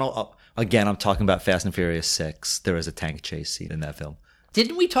O'Connell. Oh, again, I'm talking about Fast and Furious 6. There is a tank chase scene in that film.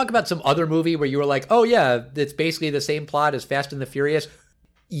 Didn't we talk about some other movie where you were like, oh yeah, it's basically the same plot as Fast and the Furious?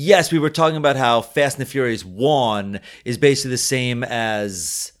 Yes, we were talking about how Fast and the Furious 1 is basically the same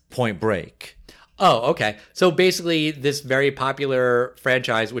as Point Break. Oh, okay. So basically this very popular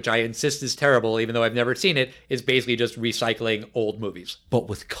franchise, which I insist is terrible, even though I've never seen it, is basically just recycling old movies. But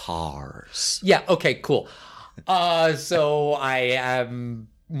with cars. Yeah, okay, cool. So I am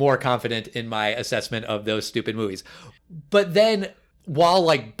more confident in my assessment of those stupid movies. But then while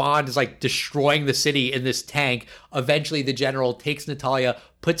like Bond is like destroying the city in this tank, eventually the general takes Natalia,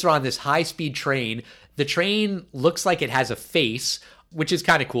 puts her on this high-speed train. The train looks like it has a face, which is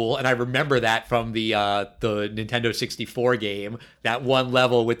kind of cool. And I remember that from the Nintendo 64 game, that one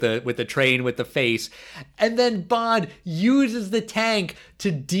level with the train with the face. And then Bond uses the tank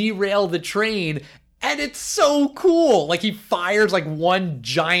to derail the train. And it's so cool. Like he fires like one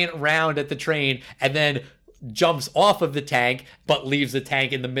giant round at the train and then jumps off of the tank, but leaves the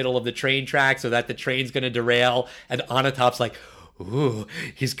tank in the middle of the train track so that the train's going to derail. And Onatopp's like, ooh,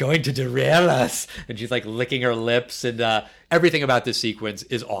 he's going to derail us. And she's like licking her lips, and everything about this sequence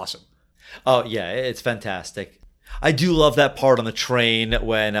is awesome. Oh, yeah, it's fantastic. I do love that part on the train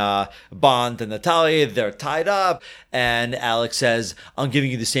when Bond and Natalia, they're tied up, and Alex says, I'm giving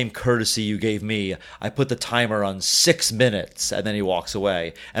you the same courtesy you gave me. I put the timer on 6 minutes, and then he walks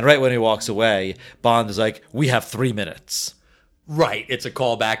away. And right when he walks away, Bond is like, we have 3 minutes. Right, it's a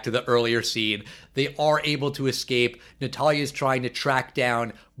callback to the earlier scene. They are able to escape. Natalia's trying to track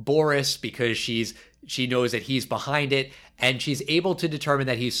down Boris because she knows that he's behind it, and she's able to determine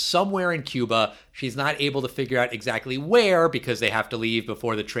that he's somewhere in Cuba. She's not able to figure out exactly where because they have to leave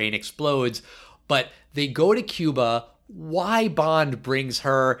before the train explodes, but they go to Cuba. Why Bond brings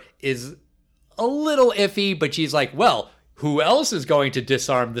her is a little iffy, but she's like, well, who else is going to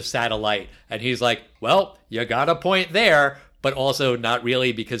disarm the satellite? And he's like, well, you got a point there. But also not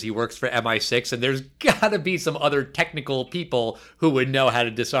really, because he works for MI6 and there's gotta be some other technical people who would know how to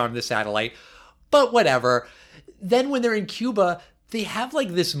disarm the satellite. But whatever. Then when they're in Cuba, they have like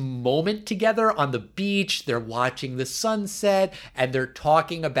this moment together on the beach. They're watching the sunset and they're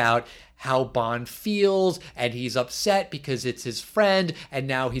talking about how Bond feels, and he's upset because it's his friend and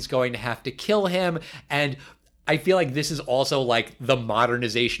now he's going to have to kill him. And I feel like this is also like the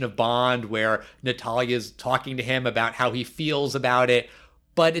modernization of Bond, where Natalia's talking to him about how he feels about it.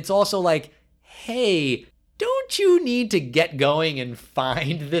 But it's also like, hey, don't you need to get going and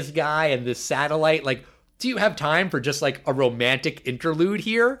find this guy and this satellite? Like, do you have time for just like a romantic interlude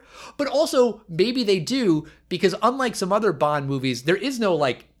here? But also, maybe they do, because unlike some other Bond movies, there is no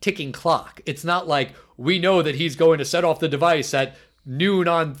like ticking clock. It's not like we know that he's going to set off the device at noon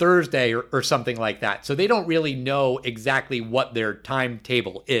on Thursday or something like that. So they don't really know exactly what their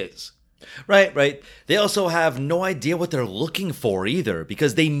timetable is. Right. They also have no idea what they're looking for either,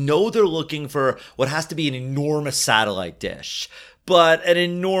 because they know they're looking for what has to be an enormous satellite dish. But an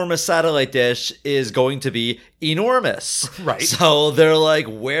enormous satellite dish is going to be enormous. Right. So they're like,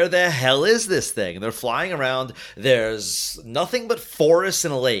 where the hell is this thing? They're flying around. There's nothing but forests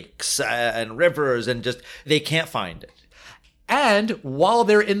and lakes and rivers, and just, they can't find it. And while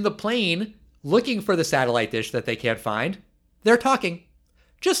they're in the plane looking for the satellite dish that they can't find, they're talking,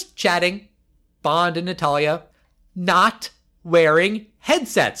 just chatting. Bond and Natalia not wearing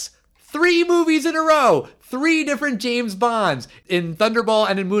headsets. 3 movies in a row, 3 different James Bonds. In Thunderball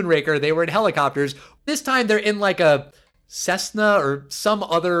and in Moonraker, they were in helicopters. This time they're in like a Cessna or some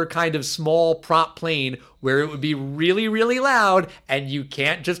other kind of small prop plane where it would be really, really loud, and you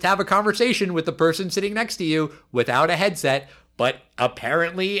can't just have a conversation with the person sitting next to you without a headset. But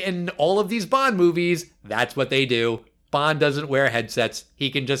apparently in all of these Bond movies, that's what they do. Bond doesn't wear headsets.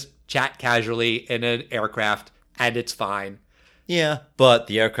 He can just chat casually in an aircraft, and it's fine. Yeah, but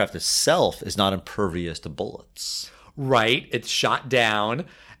the aircraft itself is not impervious to bullets. Right, it's shot down,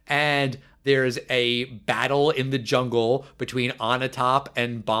 and there's a battle in the jungle between Onatop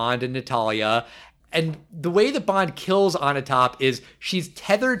and Bond and Natalia. And the way that Bond kills Onatop is she's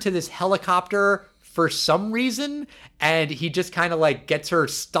tethered to this helicopter for some reason, and he just kind of like gets her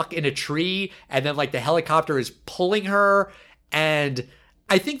stuck in a tree, and then like the helicopter is pulling her. And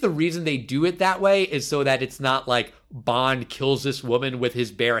I think the reason they do it that way is so that it's not like Bond kills this woman with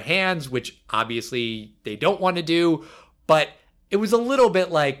his bare hands, which obviously they don't want to do. But it was a little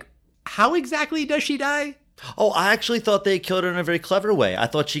bit like, how exactly does she die? Oh, I actually thought they killed her in a very clever way. I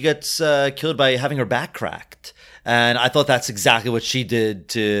thought she gets killed by having her back cracked. And I thought that's exactly what she did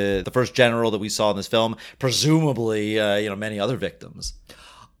to the first general that we saw in this film, presumably, many other victims.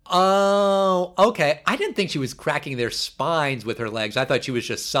 Oh, okay. I didn't think she was cracking their spines with her legs. I thought she was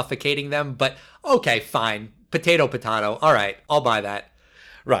just suffocating them. But okay, fine. Potato, potato. All right, I'll buy that.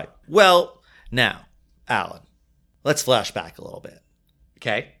 Right. Well, now, Alan, let's flash back a little bit.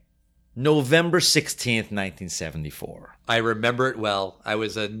 Okay. November 16th, 1974. I remember it well. I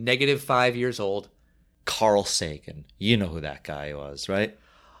was a negative 5 years old. Carl Sagan. You know who that guy was, right?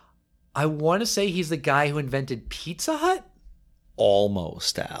 I want to say he's the guy who invented Pizza Hut?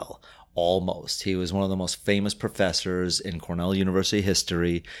 Almost, Al. Almost. He was one of the most famous professors in Cornell University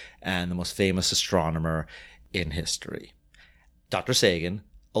history and the most famous astronomer in history. Dr. Sagan,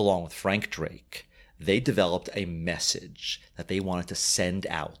 along with Frank Drake, they developed a message that they wanted to send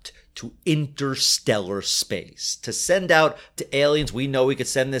out to interstellar space, to send out to aliens. We know we could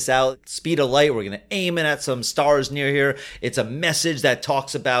send this out speed of light. We're going to aim it at some stars near here. It's a message that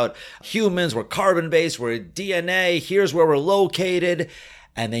talks about humans. We're carbon-based. We're DNA. Here's where we're located.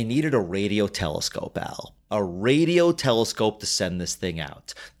 And they needed a radio telescope, Al. A radio telescope to send this thing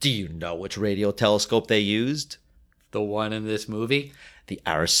out. Do you know which radio telescope they used? The one in this movie? The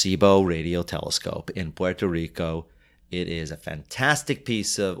Arecibo radio telescope in Puerto Rico It is a fantastic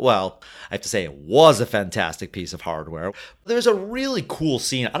piece of, well, I have to say it was a fantastic piece of hardware. There's a really cool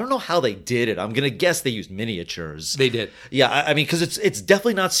scene. I don't know how they did it. I'm going to guess they used miniatures. They did. Yeah, I mean, because it's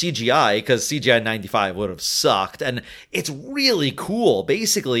definitely not CGI, because CGI 95 would have sucked. And it's really cool.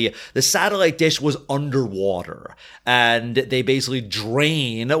 Basically, the satellite dish was underwater. And they basically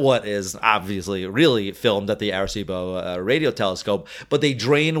drain what is obviously really filmed at the Arecibo radio telescope. But they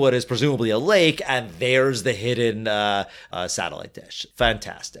drain what is presumably a lake, and there's the hidden satellite dish.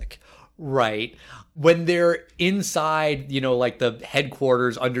 Fantastic. Right. When they're inside, like the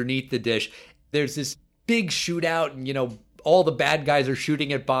headquarters underneath the dish, there's this big shootout and, all the bad guys are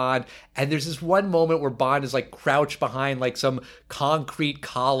shooting at Bond. And there's this one moment where Bond is like crouched behind like some concrete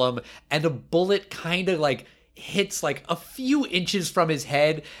column and a bullet kind of like hits like a few inches from his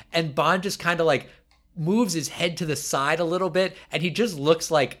head. And Bond just kind of like moves his head to the side a little bit. And he just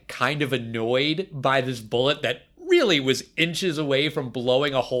looks like kind of annoyed by this bullet that really was inches away from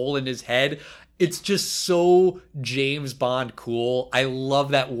blowing a hole in his head. It's just so James Bond cool. I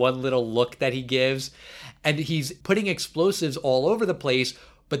love that one little look that he gives. And he's putting explosives all over the place.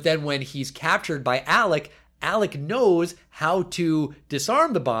 But then when he's captured by Alec, Alec knows how to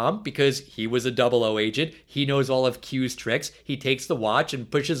disarm the bomb because he was a 00 agent. He knows all of Q's tricks. He takes the watch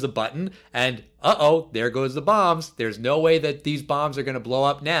and pushes the button. And there goes the bombs. There's no way that these bombs are going to blow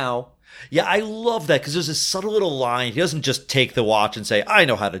up now. Yeah, I love that because there's this subtle little line. He doesn't just take the watch and say, I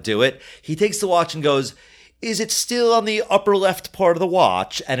know how to do it. He takes the watch and goes, is it still on the upper left part of the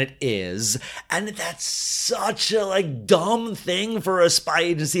watch? And it is. And that's such a dumb thing for a spy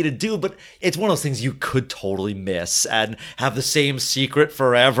agency to do, but it's one of those things you could totally miss and have the same secret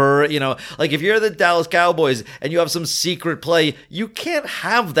forever. Like if you're the Dallas Cowboys and you have some secret play, you can't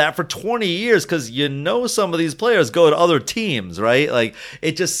have that for 20 years because some of these players go to other teams, right? Like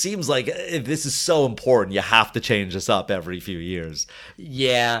it just seems like this is so important. You have to change this up every few years.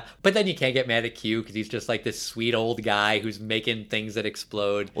 Yeah, but then you can't get mad at Q because he's just like this sweet old guy who's making things that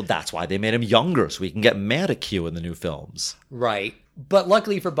explode. Well, that's why they made him younger, so we can get mad at Q in the new films. Right. But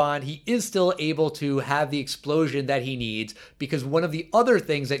luckily for Bond, he is still able to have the explosion that he needs because one of the other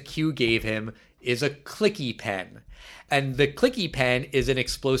things that Q gave him is a clicky pen. And the clicky pen is an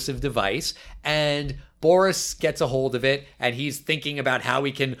explosive device, and Boris gets a hold of it, and he's thinking about how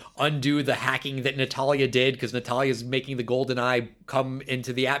he can undo the hacking that Natalia did, because Natalia's making the GoldenEye come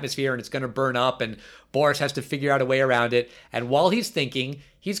into the atmosphere, and it's going to burn up, and Boris has to figure out a way around it. And while he's thinking,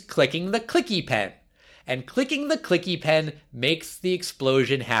 he's clicking the clicky pen. And clicking the clicky pen makes the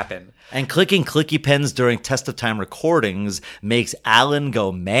explosion happen. And clicking clicky pens during Test of Time recordings makes Alan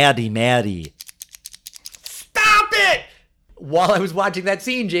go maddy. Stop it! While I was watching that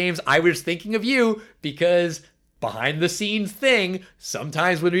scene, James, I was thinking of you because behind the scenes thing,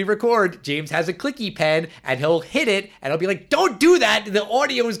 sometimes when we record, James has a clicky pen and he'll hit it and I'll be like, don't do that. The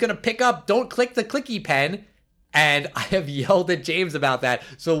audio is going to pick up. Don't click the clicky pen. And I have yelled at James about that.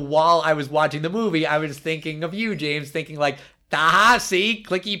 So while I was watching the movie, I was thinking of you, James, thinking like, aha, see,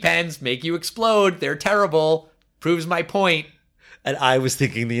 clicky pens make you explode. They're terrible. Proves my point. And I was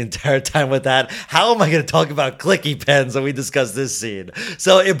thinking the entire time with that, how am I going to talk about clicky pens when we discuss this scene?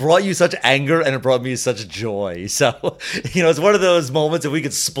 So it brought you such anger and it brought me such joy. So, it's one of those moments if we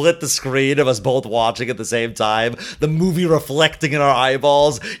could split the screen of us both watching at the same time, the movie reflecting in our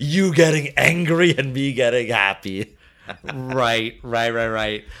eyeballs, you getting angry and me getting happy.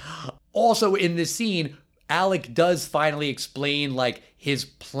 Right. Also in this scene, Alec does finally explain his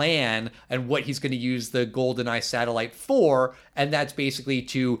plan and what he's going to use the GoldenEye satellite for, and that's basically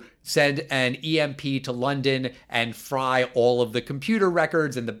to send an EMP to London and fry all of the computer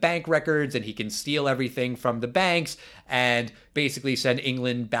records and the bank records, and he can steal everything from the banks and basically send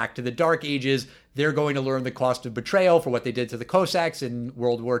England back to the Dark Ages. They're going to learn the cost of betrayal for what they did to the Cossacks in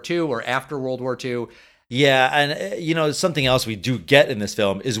World War II or after World War II. Yeah, and something else we do get in this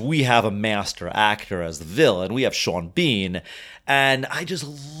film is we have a master actor as the villain. We have Sean Bean, and I just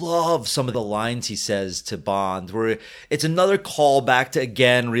love some of the lines he says to Bond, where it's another callback to,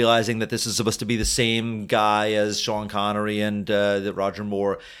 again, realizing that this is supposed to be the same guy as Sean Connery and Roger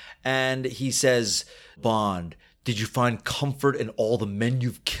Moore. And he says, Bond, did you find comfort in all the men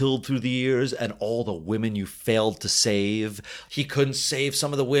you've killed through the years and all the women you failed to save? He couldn't save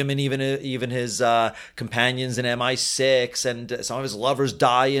some of the women, even his companions in MI6, and some of his lovers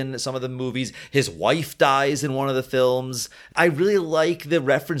die in some of the movies. His wife dies in one of the films. I really like the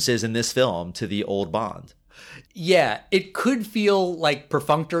references in this film to the old Bond. Yeah, it could feel like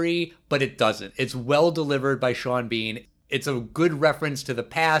perfunctory, but it doesn't. It's well delivered by Sean Bean. It's a good reference to the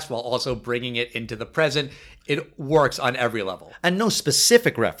past while also bringing it into the present. It works on every level. And no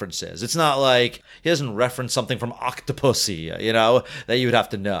specific references. It's not like he doesn't reference something from Octopussy, that you would have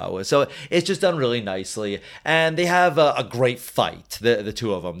to know. So it's just done really nicely. And they have a great fight, the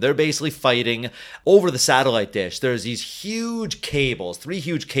two of them. They're basically fighting over the satellite dish. There's these huge cables, 3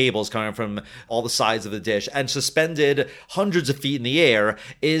 huge cables coming from all the sides of the dish. And suspended hundreds of feet in the air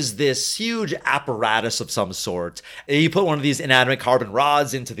is this huge apparatus of some sort. You put one of these inanimate carbon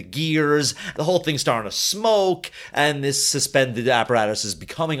rods into the gears. The whole thing's starting to smoke. And this suspended apparatus is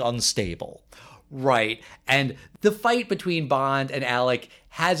becoming unstable. Right. And the fight between Bond and Alec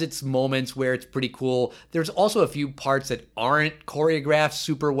has its moments where it's pretty cool. There's also a few parts that aren't choreographed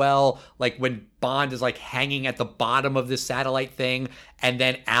super well, like when Bond is like hanging at the bottom of this satellite thing, and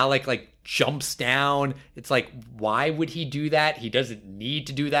then Alec like jumps down. It's like, why would he do that? He doesn't need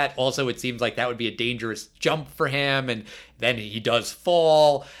to do that. Also, it seems like that would be a dangerous jump for him, and then he does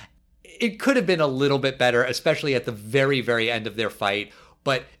fall. It could have been a little bit better, especially at the very, very end of their fight.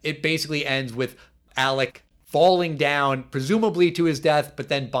 But it basically ends with Alec falling down, presumably to his death, but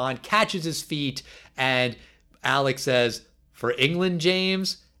then Bond catches his feet, and Alec says, "For England,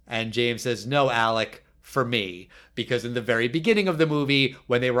 James?" And James says, "No, Alec, for me." Because in the very beginning of the movie,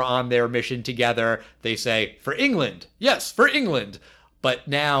 when they were on their mission together, they say, "For England. Yes, for England." But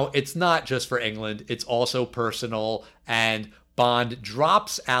now it's not just for England, it's also personal, and Bond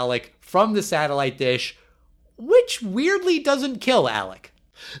drops Alec from the satellite dish, which weirdly doesn't kill Alec.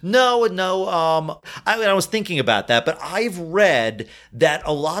 No. I was thinking about that, but I've read that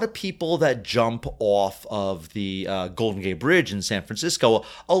a lot of people that jump off of the Golden Gate Bridge in San Francisco,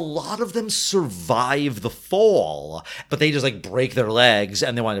 a lot of them survive the fall, but they just like break their legs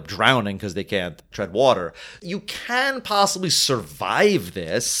and they wind up drowning because they can't tread water. You can possibly survive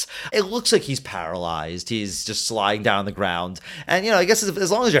this. It looks like he's paralyzed. He's just sliding down on the ground. And, I guess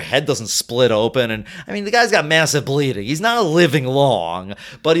as long as your head doesn't split open, and I mean, the guy's got massive bleeding. He's not living long,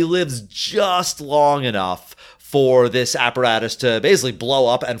 but he lives just long enough for this apparatus to basically blow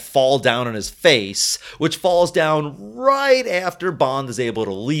up and fall down on his face, which falls down right after Bond is able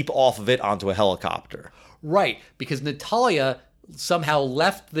to leap off of it onto a helicopter. Right, because Natalia somehow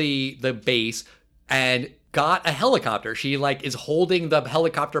left the base and got a helicopter. She is holding the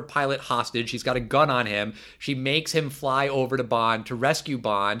helicopter pilot hostage. She's got a gun on him. She makes him fly over to Bond to rescue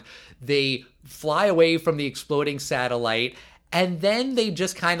Bond. They fly away from the exploding satellite, and then they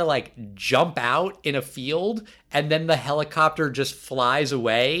just kind of jump out in a field, and then the helicopter just flies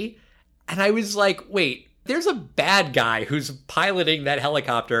away. And I was like, wait, there's a bad guy who's piloting that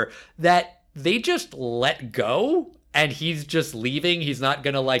helicopter that they just let go, and he's just leaving. He's not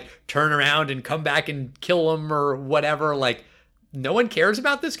going to turn around and come back and kill him or whatever. No one cares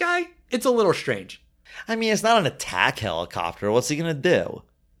about this guy? It's a little strange. I mean, it's not an attack helicopter. What's he going to do?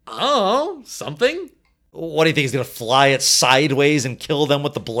 Oh, something? What do you think? He's going to fly it sideways and kill them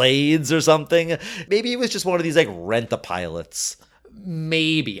with the blades or something? Maybe he was just one of these rent-a-pilots.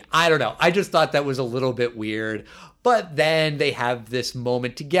 Maybe. I don't know. I just thought that was a little bit weird. But then they have this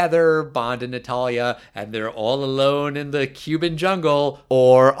moment together, Bond and Natalia, and they're all alone in the Cuban jungle.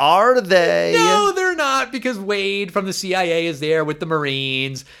 Or are they? No, they're not, because Wade from the CIA is there with the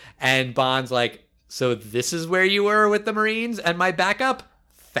Marines. And Bond's like, "So this is where you were with the Marines and my backup?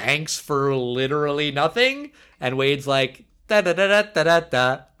 Thanks for literally nothing." And Wade's like,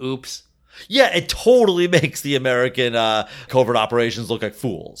 da-da-da-da-da-da, oops. Yeah, it totally makes the American covert operations look like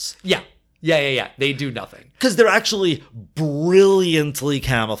fools. Yeah. They do nothing. Because they're actually brilliantly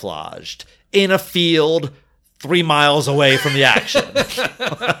camouflaged in a field 3 miles away from the action.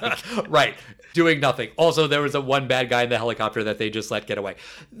 Right. Doing nothing. Also, there was one bad guy in the helicopter that they just let get away.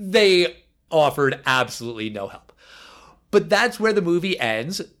 They offered absolutely no help. But that's where the movie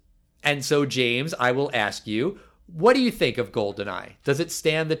ends. And so, James, I will ask you, what do you think of GoldenEye? Does it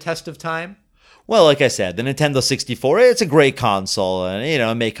stand the test of time? Well, like I said, the Nintendo 64, it's a great console, and,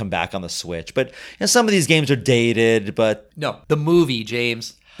 it may come back on the Switch. But some of these games are dated, but... No, the movie,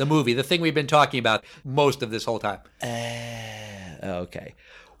 James. The movie, the thing we've been talking about most of this whole time. Okay.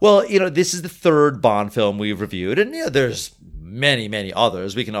 Well, this is the third Bond film we've reviewed, and, there's many, many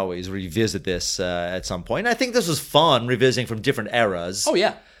others. We can always revisit this at some point. I think this was fun, revisiting from different eras. Oh,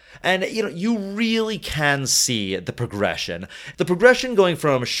 yeah. And, you really can see the progression. The progression going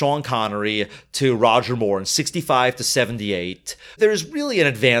from Sean Connery to Roger Moore in 65 to 78, there's really an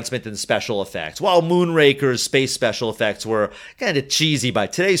advancement in special effects. While Moonraker's space special effects were kind of cheesy by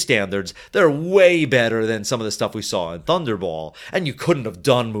today's standards, they're way better than some of the stuff we saw in Thunderball. And you couldn't have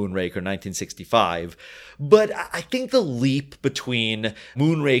done Moonraker in 1965. But I think the leap between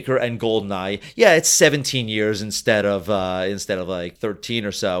Moonraker and GoldenEye, yeah, it's 17 years instead of like 13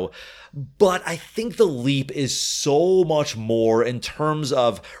 or so. But I think the leap is so much more in terms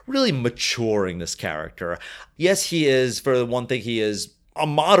of really maturing this character. Yes, he is, for one thing, he is a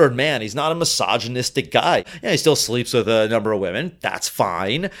modern man. He's not a misogynistic guy. Yeah, he still sleeps with a number of women. That's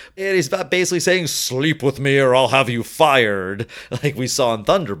fine. And he's basically saying, sleep with me or I'll have you fired, like we saw in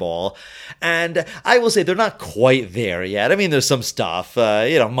Thunderball. And I will say they're not quite there yet. I mean, there's some stuff,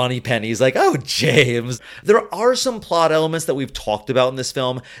 Moneypenny's like, oh, James. There are some plot elements that we've talked about in this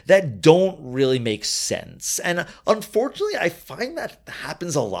film that don't really make sense. And unfortunately, I find that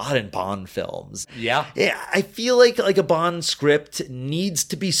happens a lot in Bond films. Yeah. I feel like a Bond script needs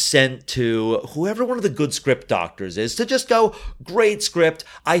to be sent to whoever one of the good script doctors is to just go, great script.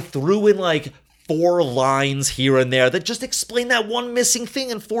 I threw in like 4 lines here and there that just explain that one missing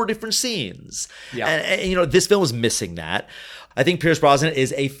thing in 4 different scenes. Yeah. And this film is missing that. I think Pierce Brosnan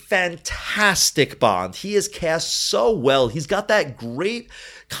is a fantastic Bond. He is cast so well. He's got that great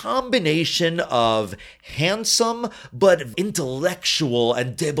combination of handsome but intellectual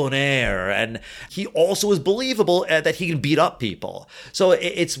and debonair, and he also is believable that he can beat up people. So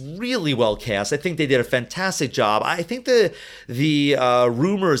it's really well cast. I think they did a fantastic job. I think the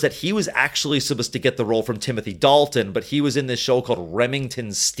rumors that he was actually supposed to get the role from Timothy Dalton, but he was in this show called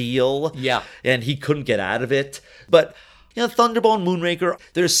Remington Steele. Yeah. And he couldn't get out of it. But Thunderball and Moonraker,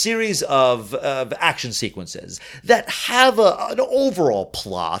 they're a series of action sequences that have an overall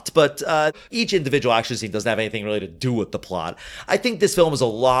plot, but each individual action scene doesn't have anything really to do with the plot. I think this film is a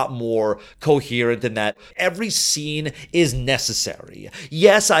lot more coherent in that every scene is necessary.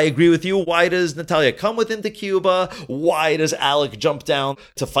 Yes, I agree with you. Why does Natalia come with him to Cuba? Why does Alec jump down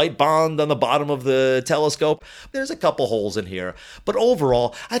to fight Bond on the bottom of the telescope? There's a couple holes in here, but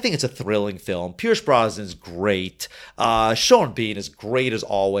overall, I think it's a thrilling film. Pierce Brosnan is great. Sean Bean is great as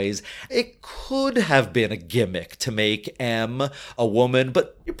always. It could have been a gimmick to make M a woman,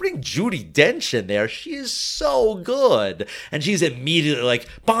 but you bring Judi Dench in there. She is so good. And she's immediately like,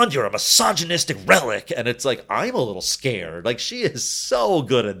 Bond, you're a misogynistic relic. And it's like, I'm a little scared. Like, she is so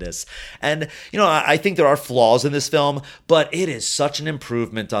good in this. And, I think there are flaws in this film, but it is such an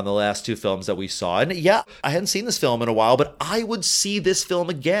improvement on the last 2 films that we saw. And yeah, I hadn't seen this film in a while, but I would see this film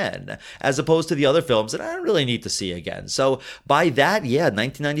again, as opposed to the other films that I don't really need to see again. So by that, yeah,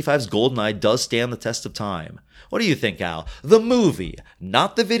 1995's GoldenEye does stand the test of time. What do you think, Al? The movie,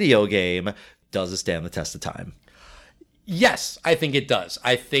 not the video game, does it stand the test of time? Yes, I think it does.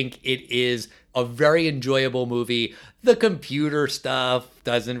 I think it is a very enjoyable movie. The computer stuff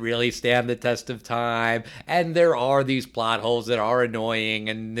doesn't really stand the test of time, and there are these plot holes that are annoying,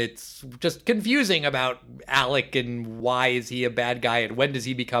 and it's just confusing about Alec and why is he a bad guy and when does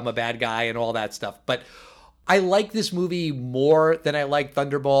he become a bad guy and all that stuff. But I like this movie more than I like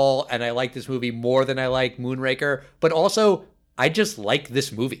Thunderball, and I like this movie more than I like Moonraker, but also I just like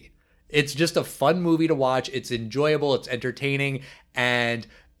this movie. It's just a fun movie to watch. It's enjoyable, it's entertaining, and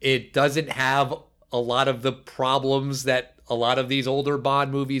it doesn't have a lot of the problems that a lot of these older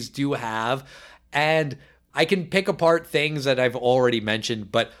Bond movies do have. And I can pick apart things that I've already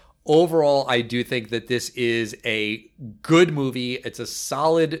mentioned, but overall, I do think that this is a good movie. It's a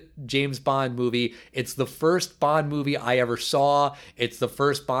solid James Bond movie. It's the first Bond movie I ever saw. It's the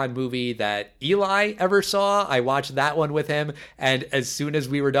first Bond movie that Eli ever saw. I watched that one with him, and as soon as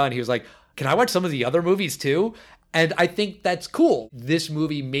we were done, he was like, can I watch some of the other movies too? And I think that's cool. This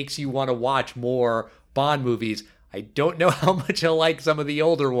movie makes you want to watch more Bond movies. I don't know how much he'll like some of the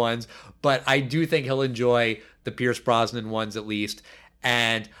older ones, but I do think he'll enjoy the Pierce Brosnan ones at least.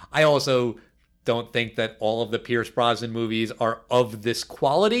 And I also don't think that all of the Pierce Brosnan movies are of this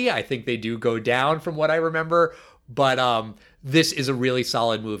quality. I think they do go down from what I remember. But this is a really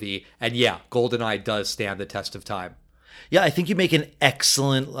solid movie. And yeah, GoldenEye does stand the test of time. Yeah, I think you make an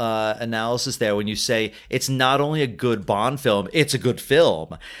excellent analysis there when you say it's not only a good Bond film, it's a good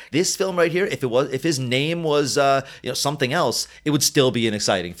film. This film right here, if his name was something else, it would still be an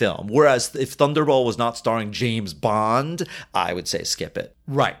exciting film. Whereas if Thunderball was not starring James Bond, I would say skip it.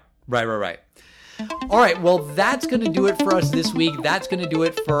 Right. All right, well, that's going to do it for us this week. That's going to do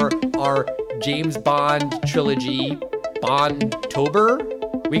it for our James Bond trilogy, Bondtober.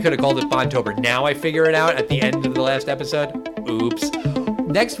 We could have called it Bondtober. Now I figure it out at the end of the last episode. Oops.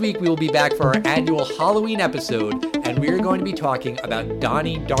 Next week, we will be back for our annual Halloween episode, and we are going to be talking about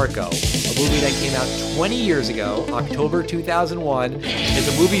Donnie Darko, a movie that came out 20 years ago, October 2001.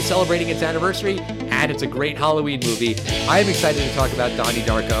 It's a movie celebrating its anniversary, and it's a great Halloween movie. I am excited to talk about Donnie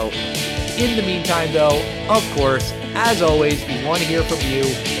Darko. In the meantime, though, of course, as always, we want to hear from you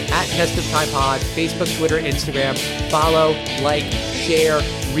at Test of Time Pod, Facebook, Twitter, Instagram. Follow, like, share,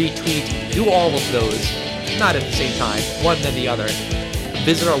 retweet, do all of those. Not at the same time, one then the other.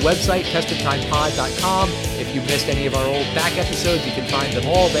 Visit our website, testoftimepod.com. If you missed any of our old back episodes, you can find them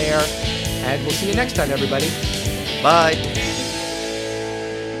all there. And we'll see you next time, everybody. Bye.